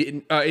Masters. He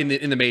didn't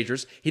in the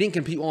majors. He didn't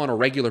compete well on a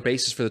regular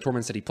basis for the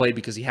tournaments that he played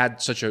because he had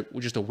just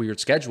a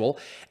weird schedule.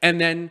 And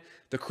then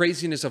the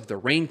craziness of the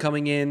rain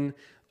coming in.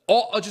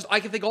 I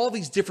can think all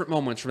these different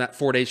moments from that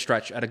 4-day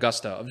stretch at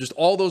Augusta of just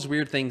all those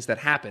weird things that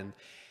happened.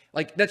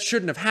 Like, that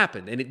shouldn't have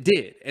happened, and it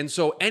did. And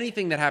so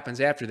anything that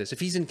happens after this, if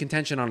he's in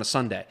contention on a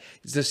Sunday,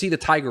 to see the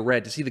Tiger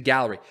Red, to see the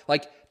gallery,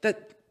 like,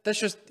 that's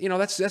just,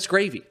 that's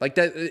gravy. Like,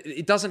 that,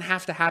 it doesn't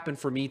have to happen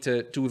for me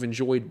to have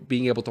enjoyed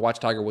being able to watch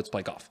Tiger Woods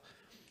play golf.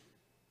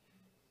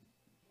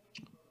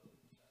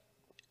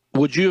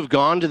 Would you have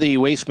gone to the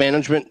Waste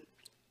Management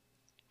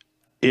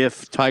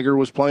if Tiger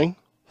was playing?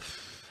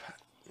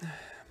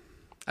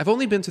 I've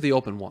only been to the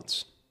Open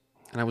once.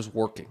 And I was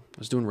working. I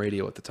was doing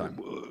radio at the time.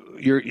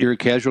 You're a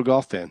casual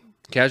golf fan.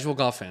 Casual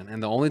golf fan.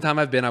 And the only time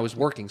I've been, I was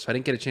working, so I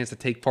didn't get a chance to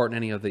take part in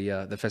any of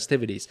the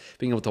festivities,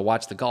 being able to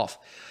watch the golf.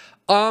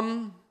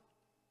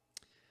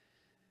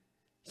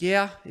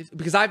 Yeah,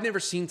 because I've never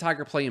seen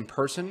Tiger play in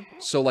person.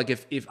 So, like,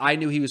 if I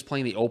knew he was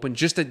playing the Open,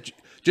 just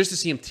to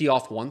see him tee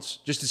off once,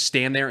 just to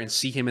stand there and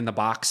see him in the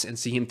box and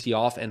see him tee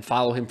off and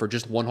follow him for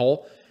just one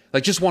hole,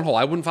 like just one hole.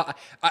 I wouldn't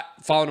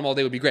following him all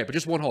day would be great, but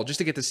just one hole, just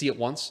to get to see it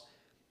once.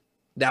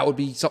 That would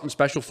be something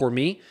special for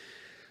me.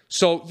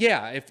 So,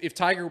 yeah, if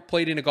Tiger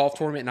played in a golf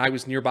tournament and I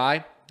was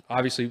nearby,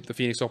 obviously the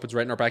Phoenix Open's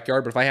right in our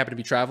backyard, but if I happened to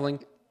be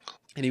traveling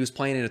and he was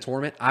playing in a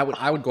tournament, I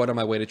would go out of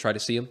my way to try to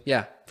see him.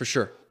 Yeah, for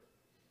sure.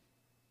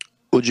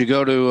 Would you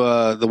go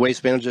to the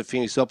Waste Management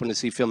Phoenix Open to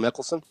see Phil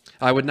Mickelson?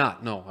 I would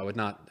not. No, I would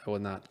not. I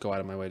would not go out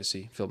of my way to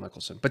see Phil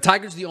Mickelson. But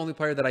Tiger's the only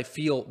player that I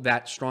feel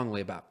that strongly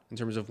about in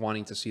terms of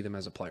wanting to see them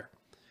as a player.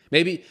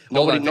 Maybe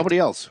nobody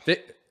else.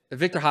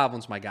 Victor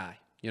Hovland's my guy.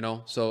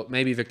 So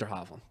maybe Victor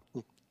Hovland.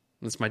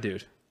 That's my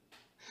dude.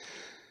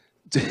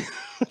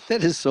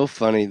 That is so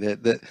funny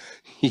that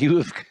you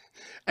have,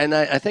 and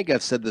I think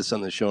I've said this on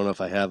the show, and if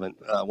I haven't,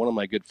 one of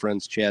my good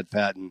friends, Chad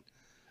Patton,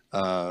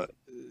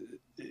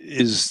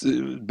 is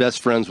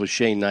best friends with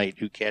Shane Knight,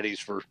 who caddies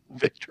for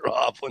Victor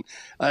Hovland.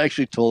 I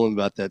actually told him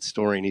about that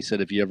story, and he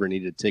said if you ever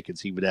needed tickets,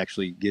 he would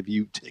actually give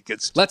you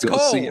tickets to go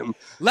see him.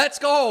 Let's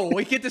go.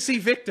 We get to see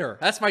Victor.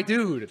 That's my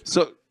dude.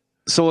 So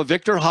a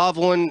Victor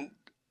Hovland,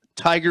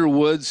 Tiger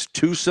Woods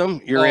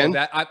twosome, you're in?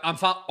 I'm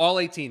all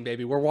 18,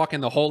 baby. We're walking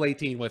the whole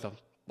 18 with them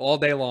all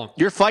day long.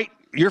 You're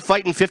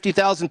fighting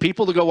 50,000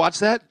 people to go watch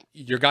that?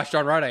 You're gosh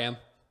darn right I am.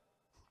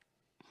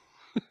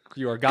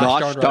 You are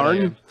gosh darn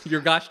right I am.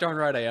 You're gosh darn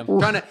right I am.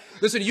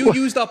 Listen, you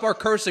used up our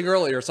cursing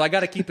earlier, so I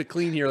got to keep it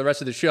clean here the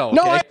rest of the show. Okay?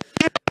 No,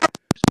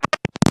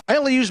 I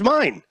only used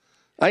mine.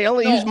 I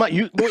only use my.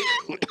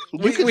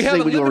 We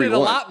have a limited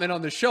allotment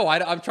on the show.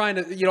 I'm trying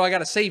to, I got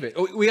to save it.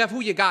 We have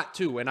who you got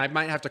too, and I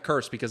might have to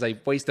curse because I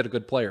wasted a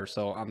good player.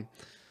 So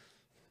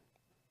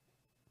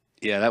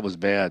yeah, that was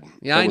bad.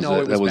 Yeah, I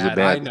know it was bad.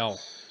 I know.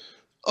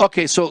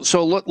 Okay, so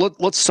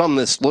let's sum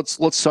this.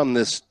 Let's sum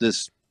this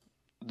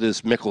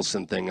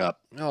Mickelson thing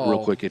up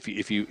real quick.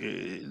 If you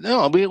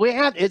no, we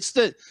have it's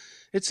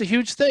a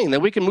huge thing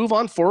that we can move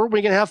on forward.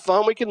 We can have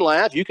fun. We can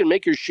laugh. You can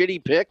make your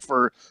shitty pick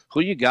for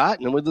who you got,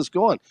 and then we'll just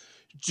go on.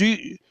 Do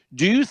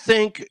you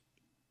think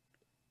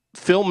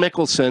Phil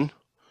Mickelson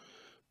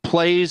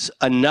plays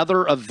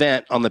another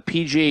event on the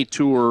PGA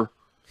Tour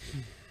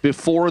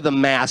before the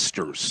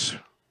Masters?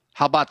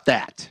 How about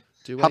that?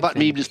 How about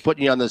me just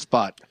putting you on the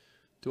spot?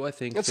 Do I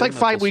think it's Phil like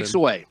 5 weeks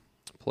away?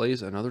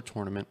 Plays another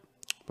tournament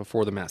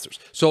before the Masters.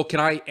 So can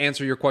I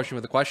answer your question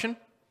with a question?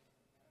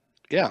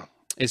 Yeah.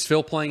 Is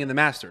Phil playing in the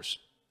Masters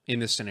in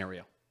this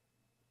scenario?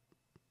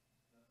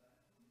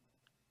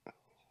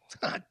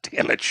 God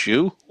damn it,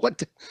 Schu.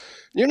 What?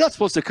 You're not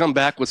supposed to come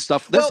back with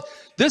stuff.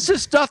 This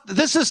is stuff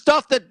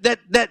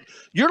that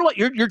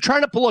you're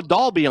trying to pull a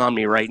Dahlby on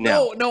me right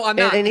now. No, I'm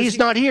not. And he's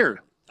not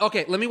here.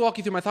 Okay, let me walk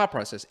you through my thought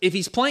process. If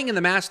he's playing in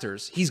the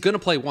Masters, he's going to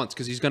play once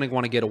because he's going to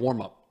want to get a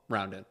warm-up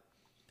round in.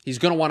 He's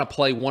going to want to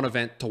play one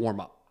event to warm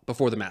up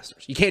before the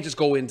Masters. You can't just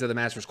go into the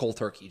Masters cold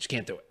turkey. You just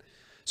can't do it.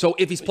 So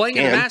if he's playing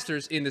in the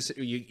Masters in this,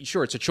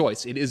 sure, it's a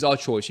choice. It is a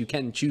choice. You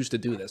can choose to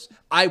do this.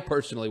 I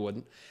personally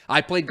wouldn't.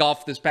 I played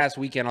golf this past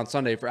weekend on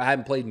Sunday. I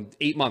haven't played in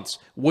 8 months.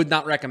 Would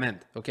not recommend.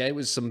 Okay, it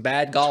was some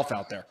bad golf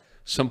out there.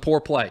 Some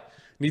poor play.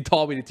 Need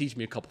Dahlby to teach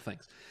me a couple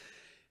things.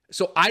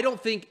 So I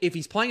don't think if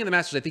he's playing in the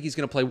Masters, I think he's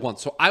going to play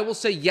once. So I will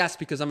say yes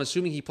because I'm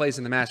assuming he plays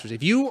in the Masters.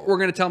 If you were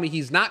going to tell me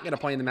he's not going to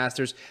play in the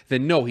Masters,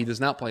 then no, he does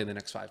not play in the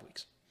next 5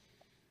 weeks.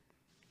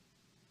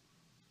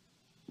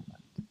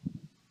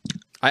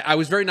 I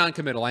was very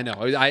non-committal. I know.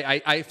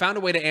 I found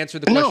a way to answer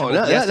the question.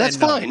 No, that's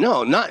fine.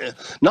 No,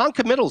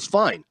 non-committal's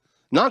fine.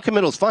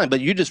 Non-committal's fine. But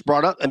you just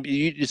brought up. I mean,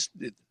 you just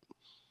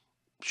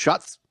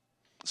shot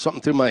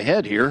something through my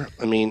head here.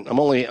 I mean, I'm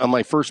only on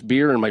my first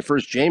beer and my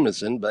first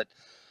Jameson, but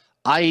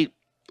could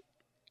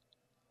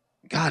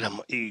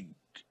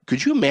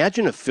you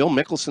imagine if Phil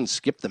Mickelson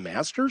skipped the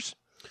Masters?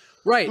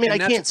 Right. I mean, I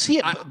can't see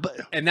it.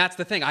 And that's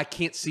the thing. I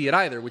can't see it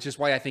either, which is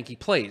why I think he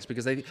plays.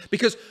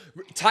 Because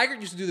Tiger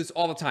used to do this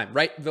all the time,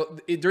 right?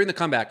 During the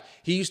comeback,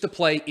 he used to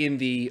play in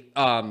the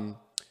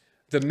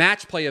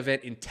match play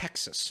event in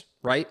Texas,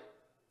 right?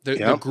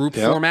 The group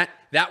format.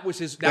 That was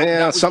his.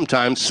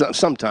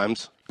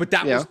 Sometimes. But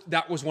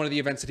that was one of the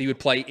events that he would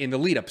play in the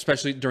lead up,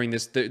 especially during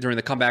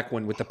the comeback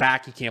when with the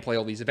back he can't play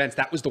all these events.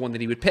 That was the one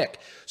that he would pick.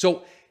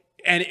 So,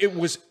 and it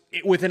was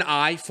with an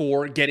eye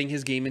for getting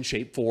his game in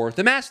shape for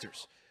the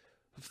Masters.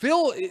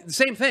 Phil,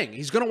 same thing.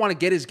 He's going to want to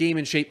get his game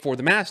in shape for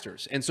the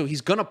Masters. And so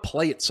he's going to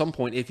play at some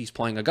point if he's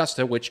playing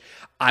Augusta, which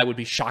I would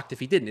be shocked if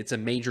he didn't. It's a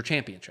major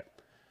championship.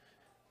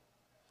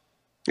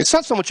 It's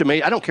not so much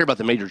I don't care about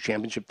the major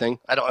championship thing.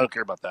 I don't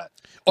care about that.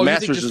 The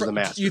Masters is the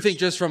Masters. You think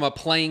just from a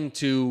playing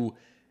to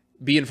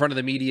be in front of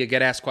the media,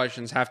 get asked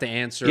questions, have to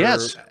answer?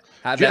 Yes.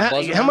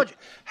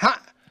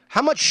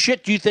 How much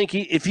shit do you think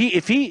if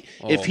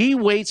he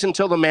waits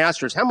until the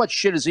Masters, how much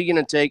shit is he going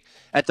to take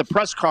at the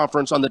press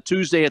conference on the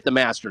Tuesday at the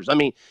Masters? I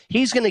mean,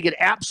 he's going to get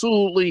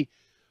absolutely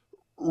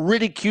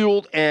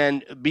ridiculed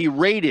and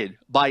berated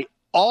by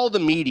all the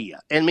media.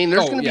 I mean,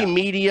 there's going to be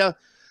media.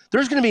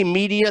 There's going to be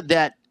media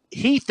that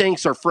he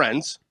thinks are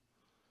friends.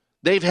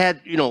 They've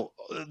had,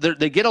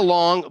 they get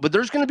along, but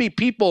there's going to be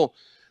people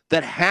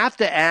that have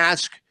to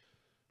ask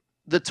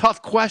the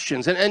tough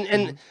questions.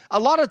 And a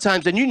lot of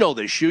times, and you know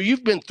this, Schu,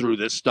 you've been through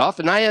this stuff,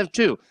 and I have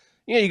too.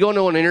 You go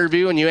into an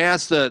interview and you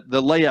ask the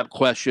layup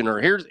question, or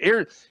here's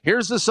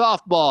the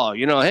softball,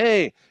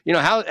 hey,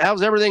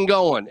 how's everything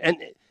going? And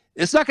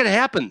it's not going to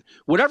happen.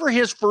 Whatever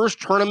his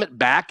first tournament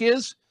back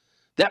is,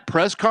 that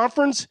press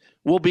conference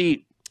will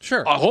be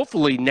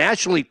hopefully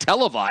nationally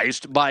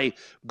televised by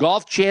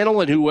Golf Channel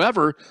and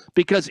whoever,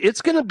 because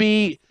it's going to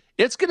be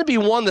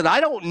one that I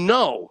don't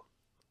know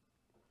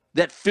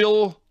that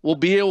Phil will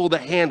be able to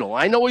handle.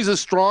 I know he's a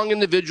strong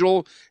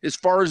individual as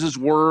far as his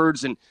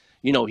words, and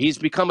he's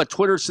become a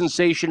Twitter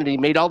sensation, and he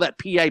made all that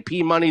PIP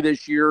money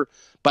this year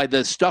by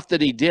the stuff that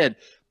he did.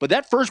 But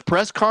that first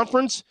press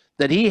conference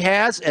that he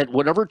has at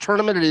whatever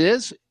tournament it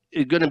is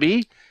going to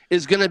be,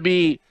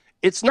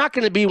 it's not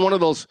going to be one of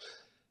those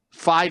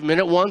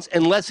 5-minute ones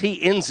unless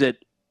he ends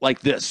it like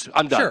this.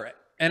 I'm done. Sure.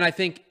 And I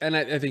think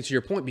to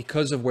your point,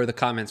 because of where the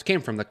comments came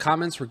from, the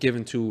comments were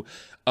given to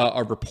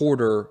a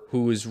reporter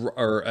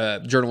or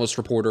a journalist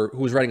reporter who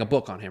was writing a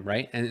book on him,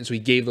 right? And so he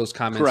gave those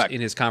comments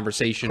in his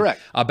conversation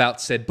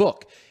about said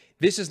book.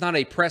 This is not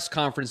a press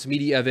conference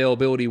media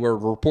availability where a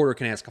reporter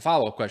can ask a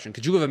follow-up question.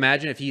 Could you have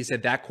imagined if he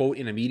said that quote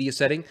in a media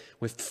setting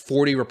with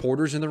 40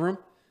 reporters in the room?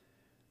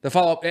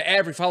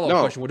 Every follow-up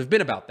question would have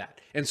been about that.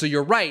 And so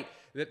you're right.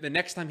 The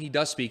next time he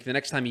does speak, the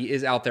next time he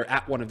is out there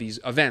at one of these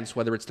events,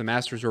 whether it's the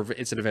Masters or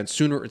it's an event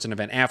sooner, it's an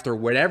event after,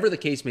 whatever the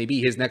case may be,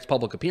 his next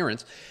public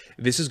appearance,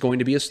 this is going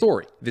to be a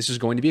story. This is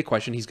going to be a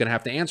question he's going to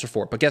have to answer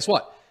for it. But guess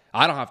what?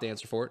 I don't have to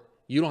answer for it.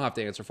 You don't have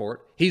to answer for it.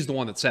 He's the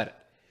one that said it.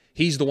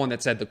 He's the one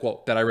that said the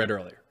quote that I read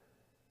earlier.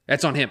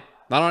 That's on him.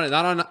 Not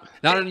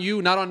on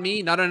you, not on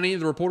me, not on any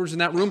of the reporters in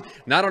that room,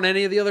 not on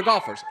any of the other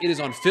golfers. It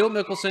is on Phil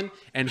Mickelson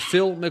and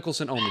Phil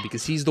Mickelson only,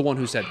 because he's the one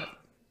who said that.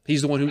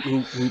 He's the one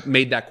who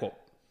made that quote.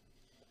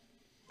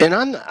 And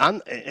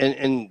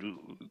and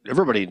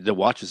everybody that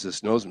watches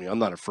this knows me. I'm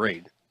not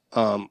afraid.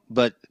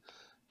 But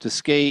to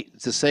say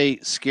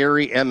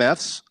scary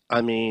MFs,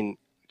 I mean,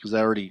 because I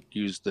already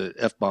used the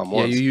F-bomb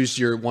once. Yeah, you used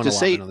your one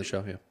allotment on the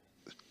show. Yeah.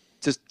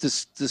 To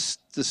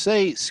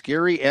say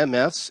scary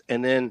MFs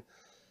and then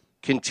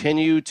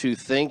continue to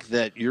think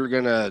that you're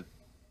gonna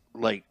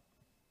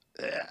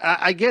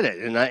I get it,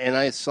 and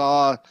I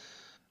saw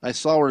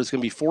where it's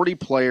gonna be 40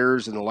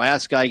 players and the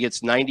last guy gets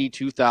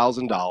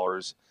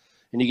 $92,000.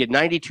 And you get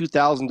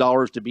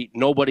 $92,000 to beat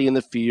nobody in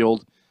the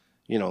field.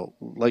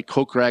 Like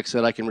Kokrak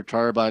said, I can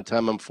retire by the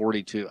time I'm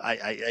 42.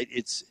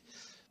 It's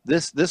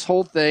this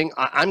whole thing.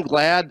 I'm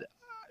glad,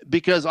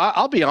 because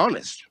I'll be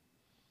honest.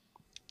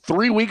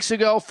 4 weeks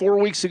ago,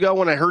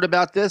 when I heard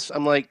about this,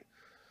 I'm like,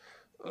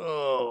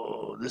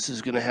 oh, this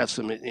is going to have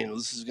some,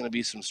 this is going to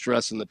be some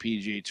stress in the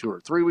PGA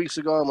Tour. 3 weeks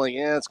ago, I'm like,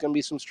 yeah, it's going to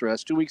be some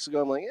stress. 2 weeks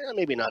ago, I'm like, yeah,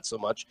 maybe not so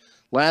much.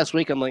 Last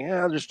week, I'm like,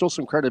 yeah, there's still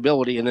some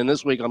credibility. And then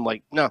this week, I'm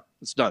like, no,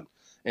 it's done.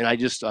 And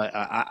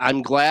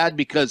I'm glad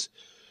because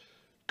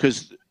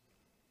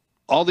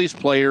all these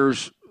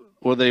players,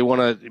 whether they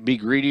want to be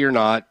greedy or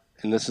not,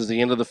 and this is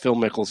the end of the Phil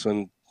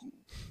Mickelson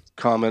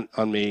comment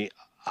on me.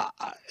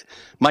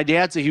 My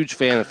dad's a huge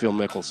fan of Phil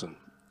Mickelson.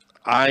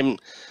 I'm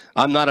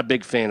not a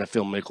big fan of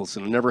Phil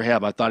Mickelson. I never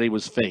have. I thought he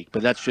was fake,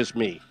 but that's just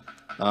me.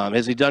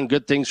 Has he done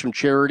good things from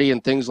charity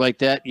and things like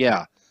that?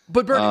 Yeah.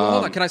 But Bernie,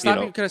 hold on. Can I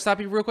stop you? Can I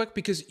stop you real quick?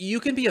 Because you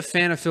can be a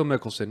fan of Phil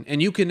Mickelson,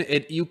 and you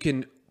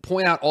can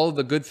point out all of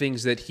the good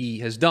things that he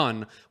has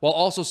done, while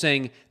also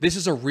saying this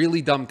is a really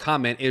dumb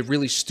comment, a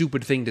really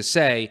stupid thing to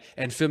say,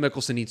 and Phil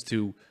Mickelson needs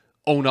to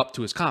own up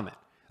to his comment.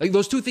 Like,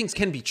 those two things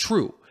can be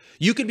true.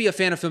 You can be a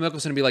fan of Phil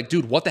Mickelson and be like,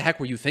 dude, what the heck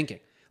were you thinking?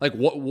 Like,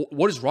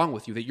 what is wrong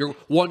with you that you're,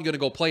 one, going to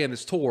go play on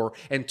this tour,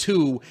 and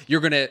two,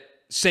 you're going to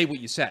say what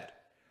you said?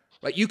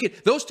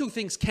 Right? Those two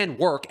things can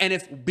work. And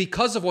if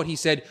because of what he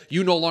said,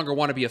 you no longer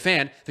want to be a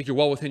fan, I think you're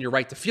well within your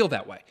right to feel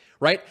that way.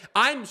 Right?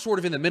 I'm sort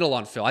of in the middle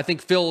on Phil. I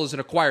think Phil is an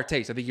acquired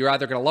taste. I think you're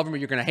either going to love him or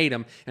you're going to hate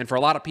him. And for a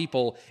lot of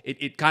people,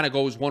 it kind of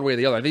goes one way or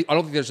the other. I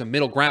don't think there's a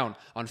middle ground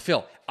on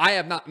Phil. I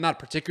am not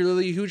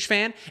particularly a huge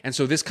fan. And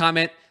so this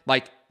comment,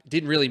 like,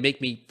 didn't really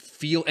make me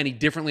feel any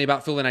differently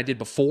about Phil than I did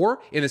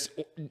before in this,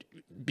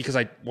 because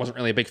I wasn't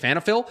really a big fan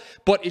of Phil.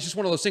 But it's just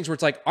one of those things where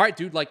it's like, all right,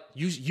 dude, like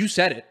you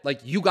said it,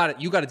 like you got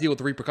to deal with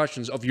the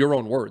repercussions of your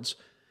own words.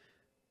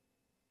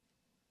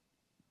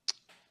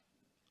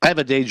 I have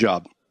a day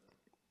job.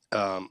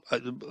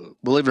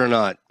 Believe it or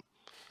not,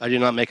 I do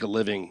not make a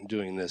living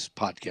doing this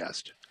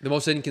podcast. The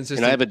most inconsistent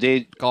and I have a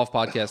day golf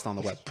podcast on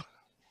the web.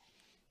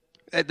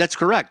 That's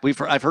correct.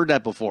 I've heard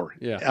that before.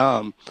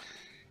 Yeah.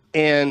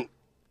 And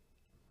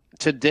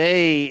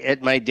today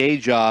at my day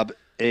job,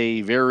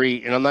 and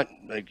I'm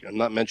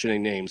not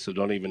mentioning names, so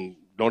don't even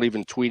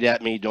tweet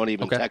at me, don't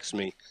even text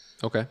me.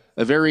 Okay.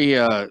 A very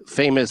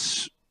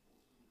famous,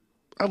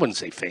 I wouldn't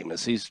say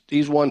famous.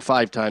 He's won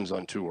 5 times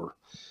on tour.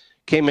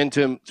 Came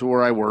into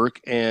where I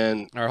work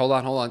and all right, hold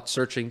on.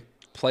 Searching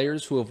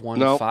players who have won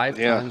 5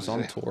 times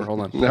on tour. Hold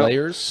on.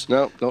 Players.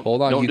 No,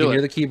 hold on. You can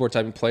hear the keyboard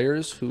typing.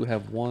 Players who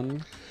have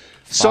won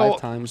 5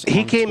 times.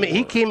 He came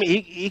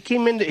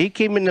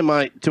into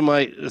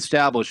my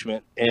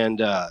establishment, and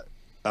the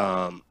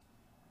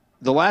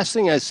last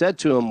thing I said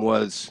to him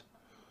was,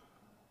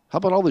 "How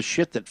about all the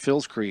shit that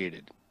Phil's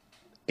created?"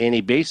 And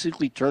he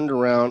basically turned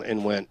around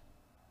and went,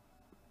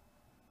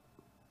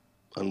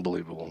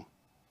 "Unbelievable."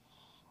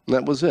 And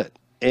that was it.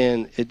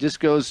 And it just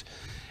goes,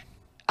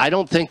 I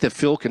don't think that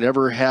Phil can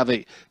ever have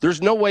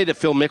there's no way that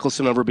Phil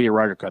Mickelson will ever be a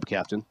Ryder Cup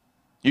captain.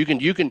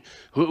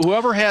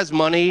 Whoever has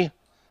money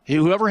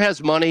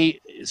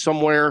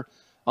somewhere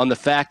on the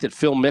fact that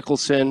Phil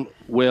Mickelson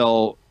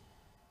will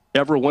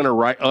ever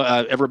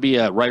ever be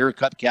a Ryder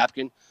Cup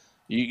captain,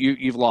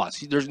 you've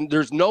lost.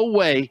 There's no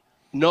way,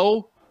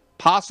 no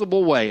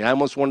possible way. I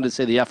almost wanted to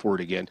say the F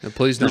word again.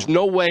 Please don't. There's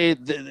no way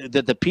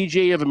that the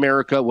PGA of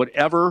America would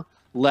ever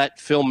let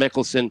Phil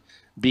Mickelson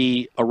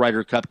be a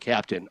Ryder Cup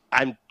captain.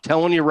 I'm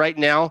telling you right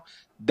now,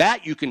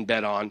 that you can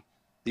bet on.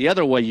 The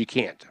other way, you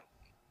can't.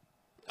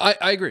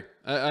 I agree.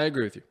 I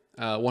agree with you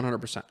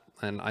 100%.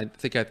 And I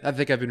think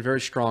I've been very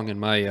strong in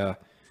my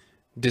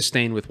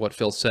disdain with what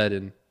Phil said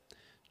and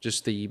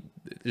just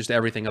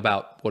everything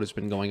about what has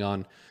been going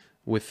on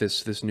with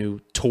this new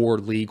tour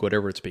league,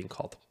 whatever it's being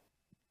called.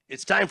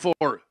 It's time for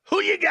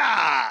Who You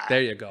Got?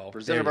 There you go.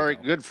 Presented by our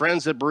good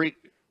friends at Burrito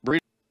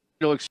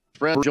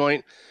Express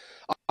Joint.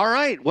 All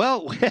right.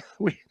 Well,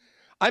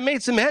 I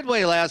made some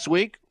headway last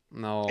week.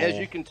 No. As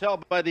you can tell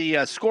by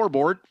the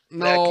scoreboard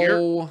back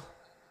here.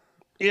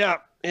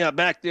 Yeah,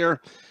 back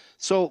there.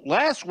 So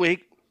last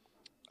week,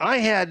 I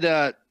had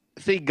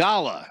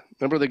Thigala.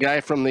 Remember the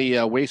guy from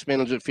the Waste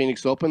Management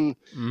Phoenix Open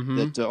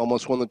that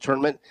almost won the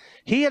tournament?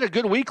 He had a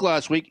good week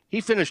last week.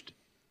 He finished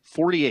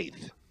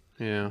 48th.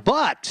 Yeah.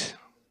 But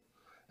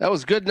that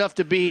was good enough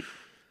to beat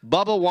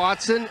Bubba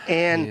Watson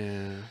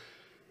and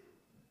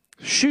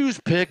Schu's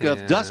pick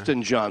of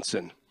Dustin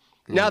Johnson.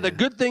 Now, the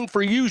good thing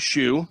for you,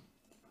 Schu,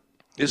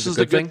 this is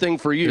the good thing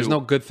for you. There's no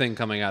good thing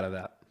coming out of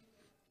that.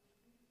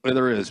 Well,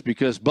 there is,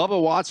 because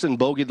Bubba Watson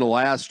bogeyed the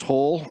last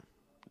hole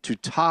to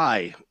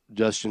tie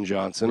Dustin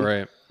Johnson.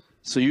 Right.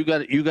 So you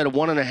got a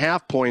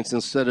 1.5 points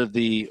instead of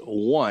the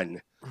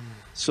 1.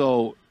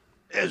 So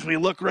as we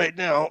look right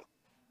now,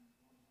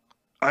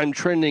 I'm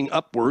trending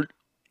upward.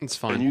 It's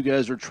fine. And you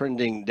guys are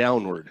trending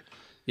downward.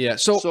 Yeah.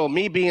 So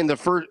me being the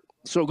first.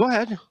 So go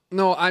ahead.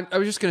 No, I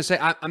was just gonna say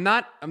I'm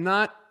not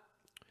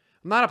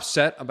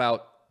upset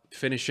about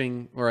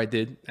finishing where I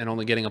did and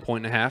only getting 1.5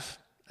 points.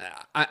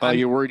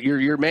 You're worried.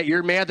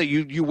 You're mad that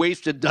you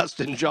wasted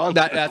Dustin Johnson.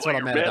 That's what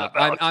I'm mad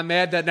about. I'm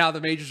mad that now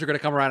the majors are going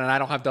to come around and I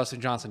don't have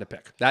Dustin Johnson to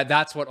pick.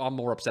 That's what I'm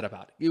more upset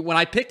about. When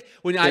I pick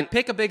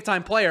a big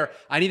time player,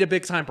 I need a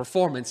big time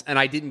performance, and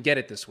I didn't get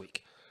it this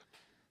week.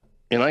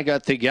 And I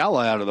got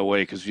Thigala out of the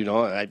way because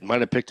I might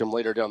have picked him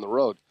later down the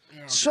road.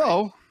 Okay.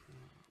 So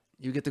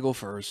you get to go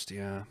first.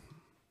 Yeah,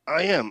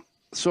 I am.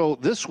 So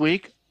this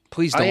week,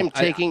 please don't. I am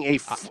taking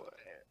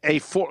a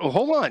four.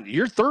 Hold on,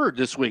 you're third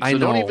this week, so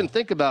don't even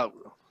think about.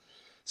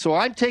 So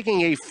I'm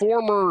taking a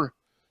former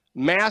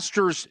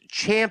Masters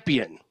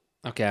champion.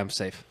 Okay, I'm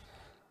safe.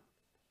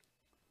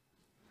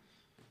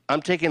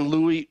 I'm taking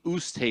Louis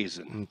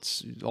Oosthuizen.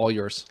 It's all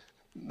yours.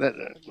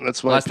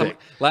 That's my pick.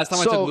 Last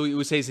time I took Louis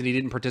Oosthuizen, he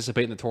didn't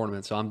participate in the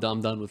tournament, so I'm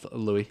done with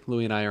Louis.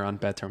 Louis and I are on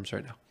bad terms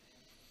right now.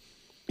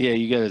 Yeah,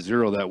 you got a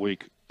 0 that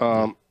week.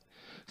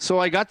 So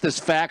I got this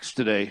fax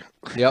today.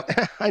 Yep.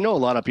 I know a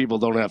lot of people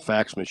don't have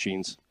fax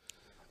machines,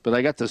 but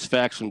I got this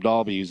fax from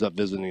Dahlby. He's up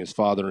visiting his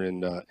father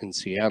in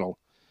Seattle.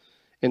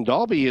 And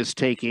Dahlby is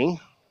taking,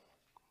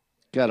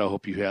 God, I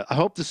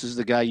hope this is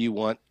the guy you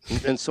want.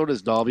 And so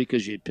does Dahlby,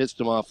 because you pissed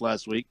him off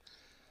last week.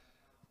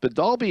 But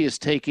Dahlby is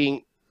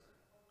taking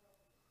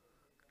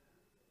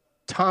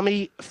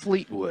Tommy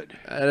Fleetwood.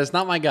 That is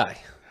not my guy.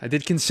 I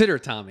did consider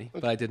Tommy,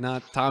 but I did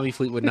not. Tommy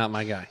Fleetwood, not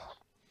my guy.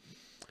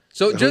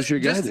 So who's your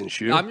guy then,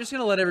 Schu? I'm just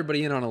going to let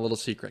everybody in on a little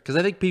secret because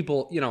I think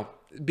people,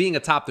 being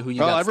atop the Who You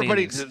Got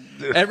standings,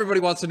 everybody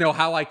wants to know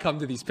how I come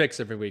to these picks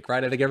every week,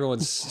 right? I think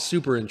everyone's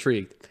super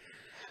intrigued.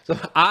 So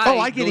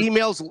I get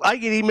emails. I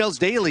get emails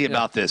daily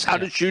about this. How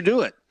did you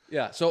do it?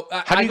 Yeah. So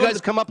how do you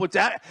guys come up with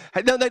that?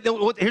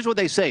 No, here's what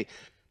they say.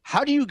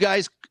 How do you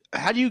guys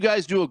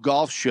do a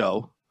golf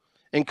show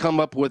and come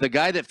up with a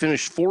guy that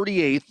finished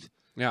 48th?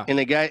 Yeah. And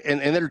a guy and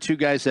there are two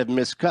guys that have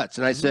missed cuts.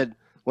 And I said,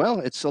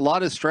 well, it's a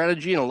lot of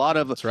strategy and a lot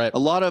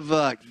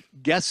of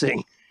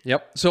guessing.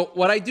 Yep. So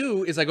what I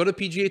do is I go to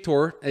PGA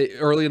Tour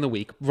early in the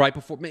week, right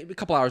before, maybe a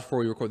couple hours before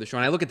we record the show,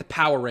 and I look at the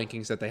power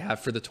rankings that they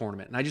have for the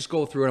tournament, and I just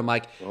go through it. I'm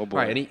like, all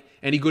right,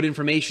 any good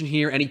information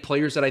here? Any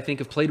players that I think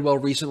have played well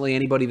recently?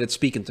 Anybody that's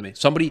speaking to me?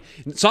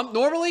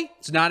 Normally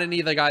it's not any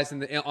of the guys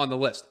on the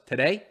list.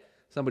 Today,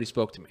 somebody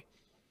spoke to me.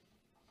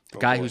 The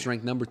guy who's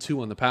ranked number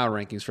 2 on the power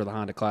rankings for the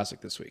Honda Classic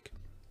this week,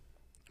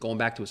 going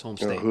back to his home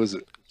state. Who is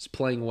it? He's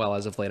playing well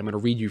as of late. I'm going to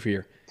read you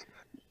here.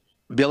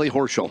 Billy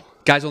Horschel.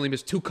 Guy's only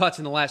missed 2 cuts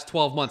in the last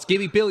 12 months. Give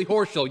me Billy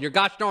Horschel. You're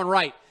gosh darn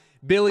right.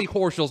 Billy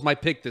Horschel's my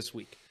pick this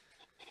week.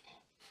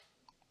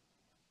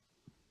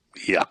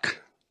 Yuck.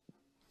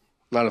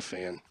 Not a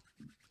fan.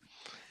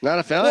 Not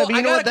a fan. Well,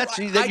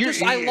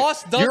 I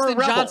lost Dustin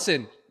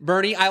Johnson,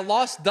 Bernie. I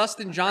lost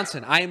Dustin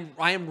Johnson. I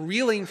am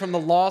reeling from the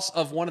loss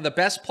of one of the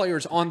best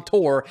players on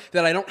tour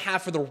that I don't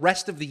have for the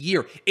rest of the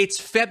year. It's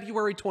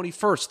February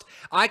 21st.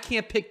 I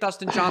can't pick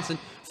Dustin Johnson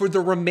for the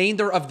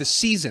remainder of the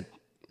season.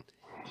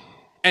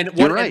 And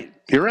You're right.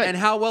 And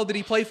how well did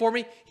he play for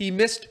me? He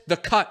missed the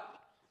cut.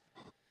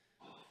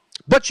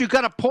 But you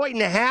got 1.5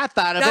 points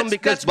out of him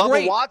because Bubba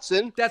great.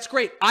 Watson. That's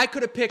great. I got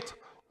to pick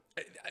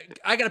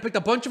a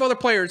bunch of other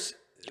players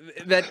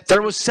that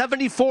there was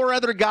 74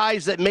 other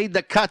guys that made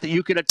the cut that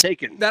you could have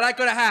taken. That I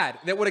could have had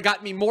that would have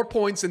gotten me more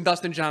points than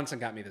Dustin Johnson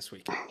got me this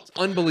week. It's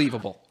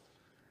unbelievable.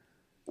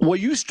 Will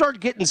you start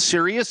getting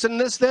serious in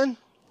this then?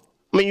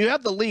 I mean, you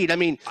have the lead. I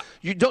mean,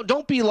 you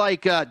don't be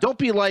like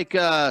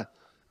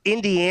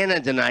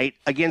Indiana tonight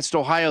against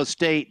Ohio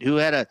State, who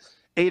had a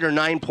 8 or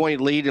 9 point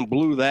lead and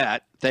blew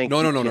that.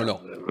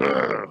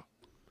 No.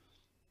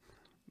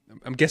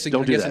 I'm guessing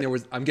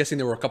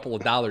there were a couple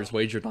of dollars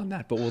wagered on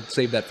that, but we'll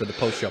save that for the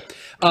post show.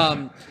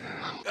 I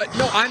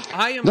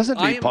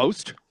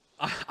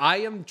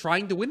am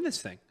trying to win this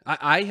thing.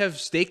 I have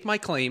staked my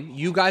claim.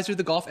 You guys are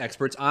the golf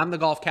experts. I'm the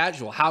golf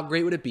casual. How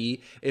great would it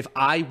be if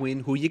I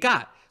win Who You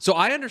Got? So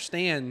I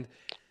understand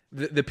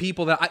the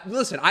people that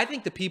listen. I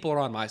think the people are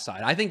on my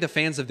side. I think the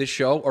fans of this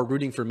show are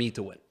rooting for me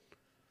to win.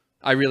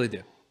 I really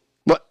do.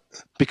 What?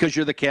 Because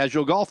you're the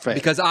casual golf fan.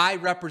 Because I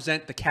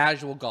represent the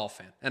casual golf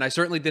fan, and I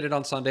certainly did it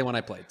on Sunday when I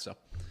played. So,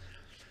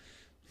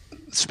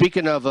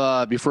 speaking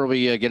of, before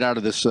we get out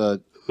of this, my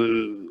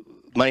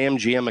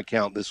MGM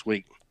account this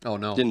week. Oh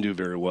no, didn't do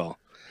very well.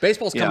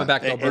 Baseball's coming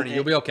back though, Bernie.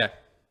 You'll be okay.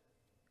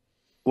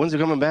 When's it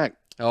coming back?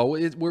 Oh,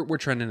 we're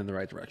trending in the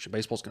right direction.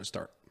 Baseball's going to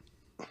start.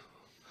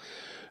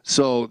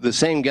 So the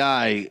same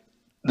guy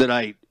that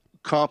I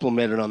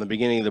complimented on the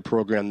beginning of the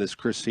program, this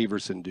Chris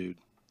Severson dude,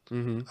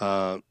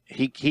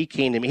 he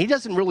came to me. He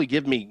doesn't really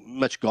give me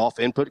much golf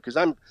input because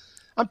I'm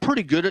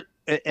pretty good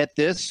at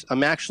this.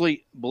 I'm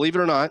actually, believe it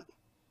or not,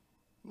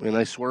 and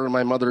I swear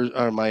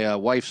on my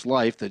wife's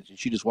life that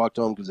she just walked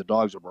home because the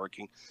dogs are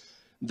barking,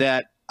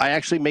 that I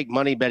actually make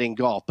money betting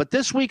golf. But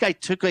this week I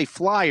took a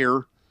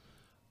flyer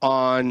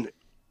on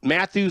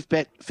Matthew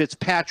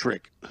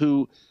Fitzpatrick,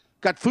 who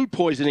got food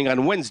poisoning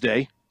on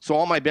Wednesday. So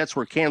all my bets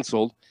were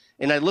canceled.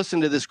 And I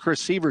listened to this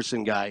Chris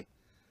Severson guy,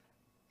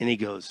 and he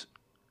goes,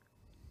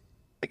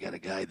 I got a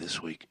guy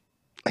this week.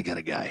 I got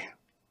a guy.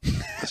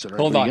 I said,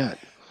 Hold on.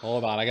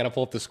 I got to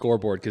pull up the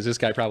scoreboard because this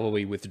guy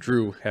probably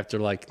withdrew after,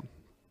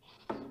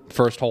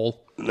 first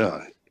hole.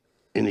 No.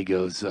 And he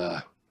goes,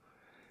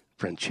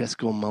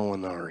 Francesco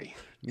Molinari.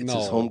 It's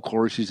his home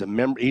course. He's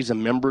a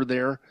member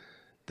there.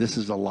 This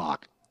is a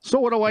lock.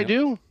 So what do I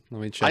do?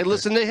 Let me check. I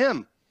listen to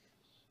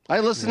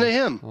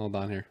him. Hold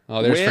on here.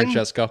 Oh, there's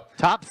Francesco.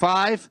 Top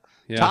 5,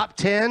 top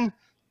 10,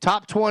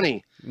 top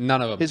 20.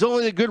 None of them. His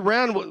only good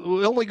round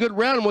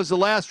was the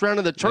last round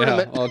of the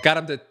tournament. Yeah. Well, got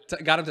him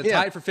to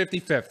tie for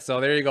 55th. So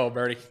there you go,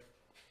 Bertie.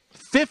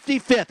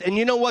 55th. And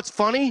you know what's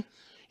funny?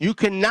 You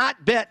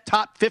cannot bet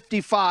top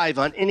 55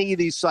 on any of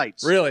these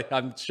sites. Really?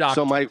 I'm shocked.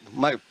 So my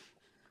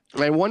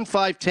 1,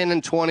 5, 10,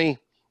 and 20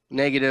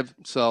 negative.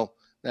 So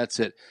that's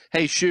it.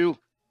 Hey, Schu,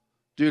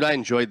 dude, I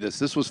enjoyed this.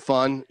 This was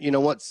fun. You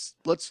know what?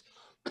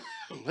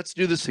 Let's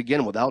do this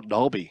again without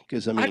Dahlby,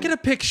 because I could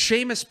have picked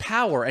Seamus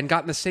Power and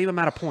gotten the same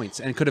amount of points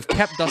and could have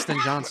kept Dustin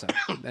Johnson.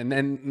 And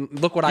then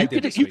look what I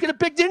did. You could have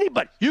picked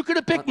anybody. You could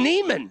have picked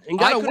Neiman and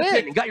got a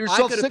win and got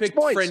yourself 6 points. I could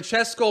have picked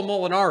Francesco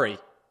Molinari,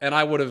 and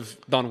I would have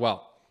done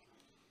well.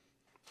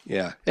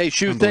 Yeah. Hey,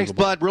 Schu, thanks,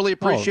 bud. Really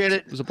appreciate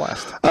it. It was a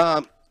blast.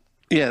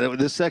 Yeah,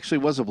 this actually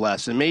was a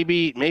blast, and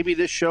maybe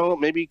this show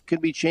could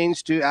be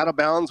changed to Out of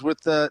Bounds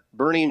with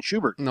Bernie and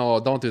Schubert. No,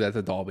 don't do that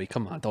to Dahlby.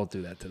 Come on, don't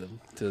do that to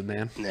the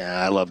man. Nah,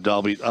 I love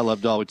Dahlby. I love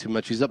Dahlby too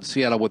much. He's up in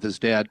Seattle with his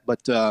dad.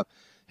 But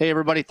hey,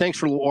 everybody, thanks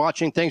for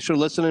watching. Thanks for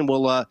listening.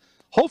 We'll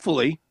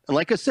hopefully, and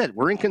like I said,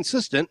 we're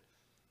inconsistent.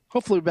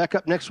 Hopefully, we're back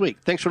up next week.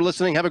 Thanks for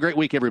listening. Have a great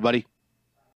week, everybody.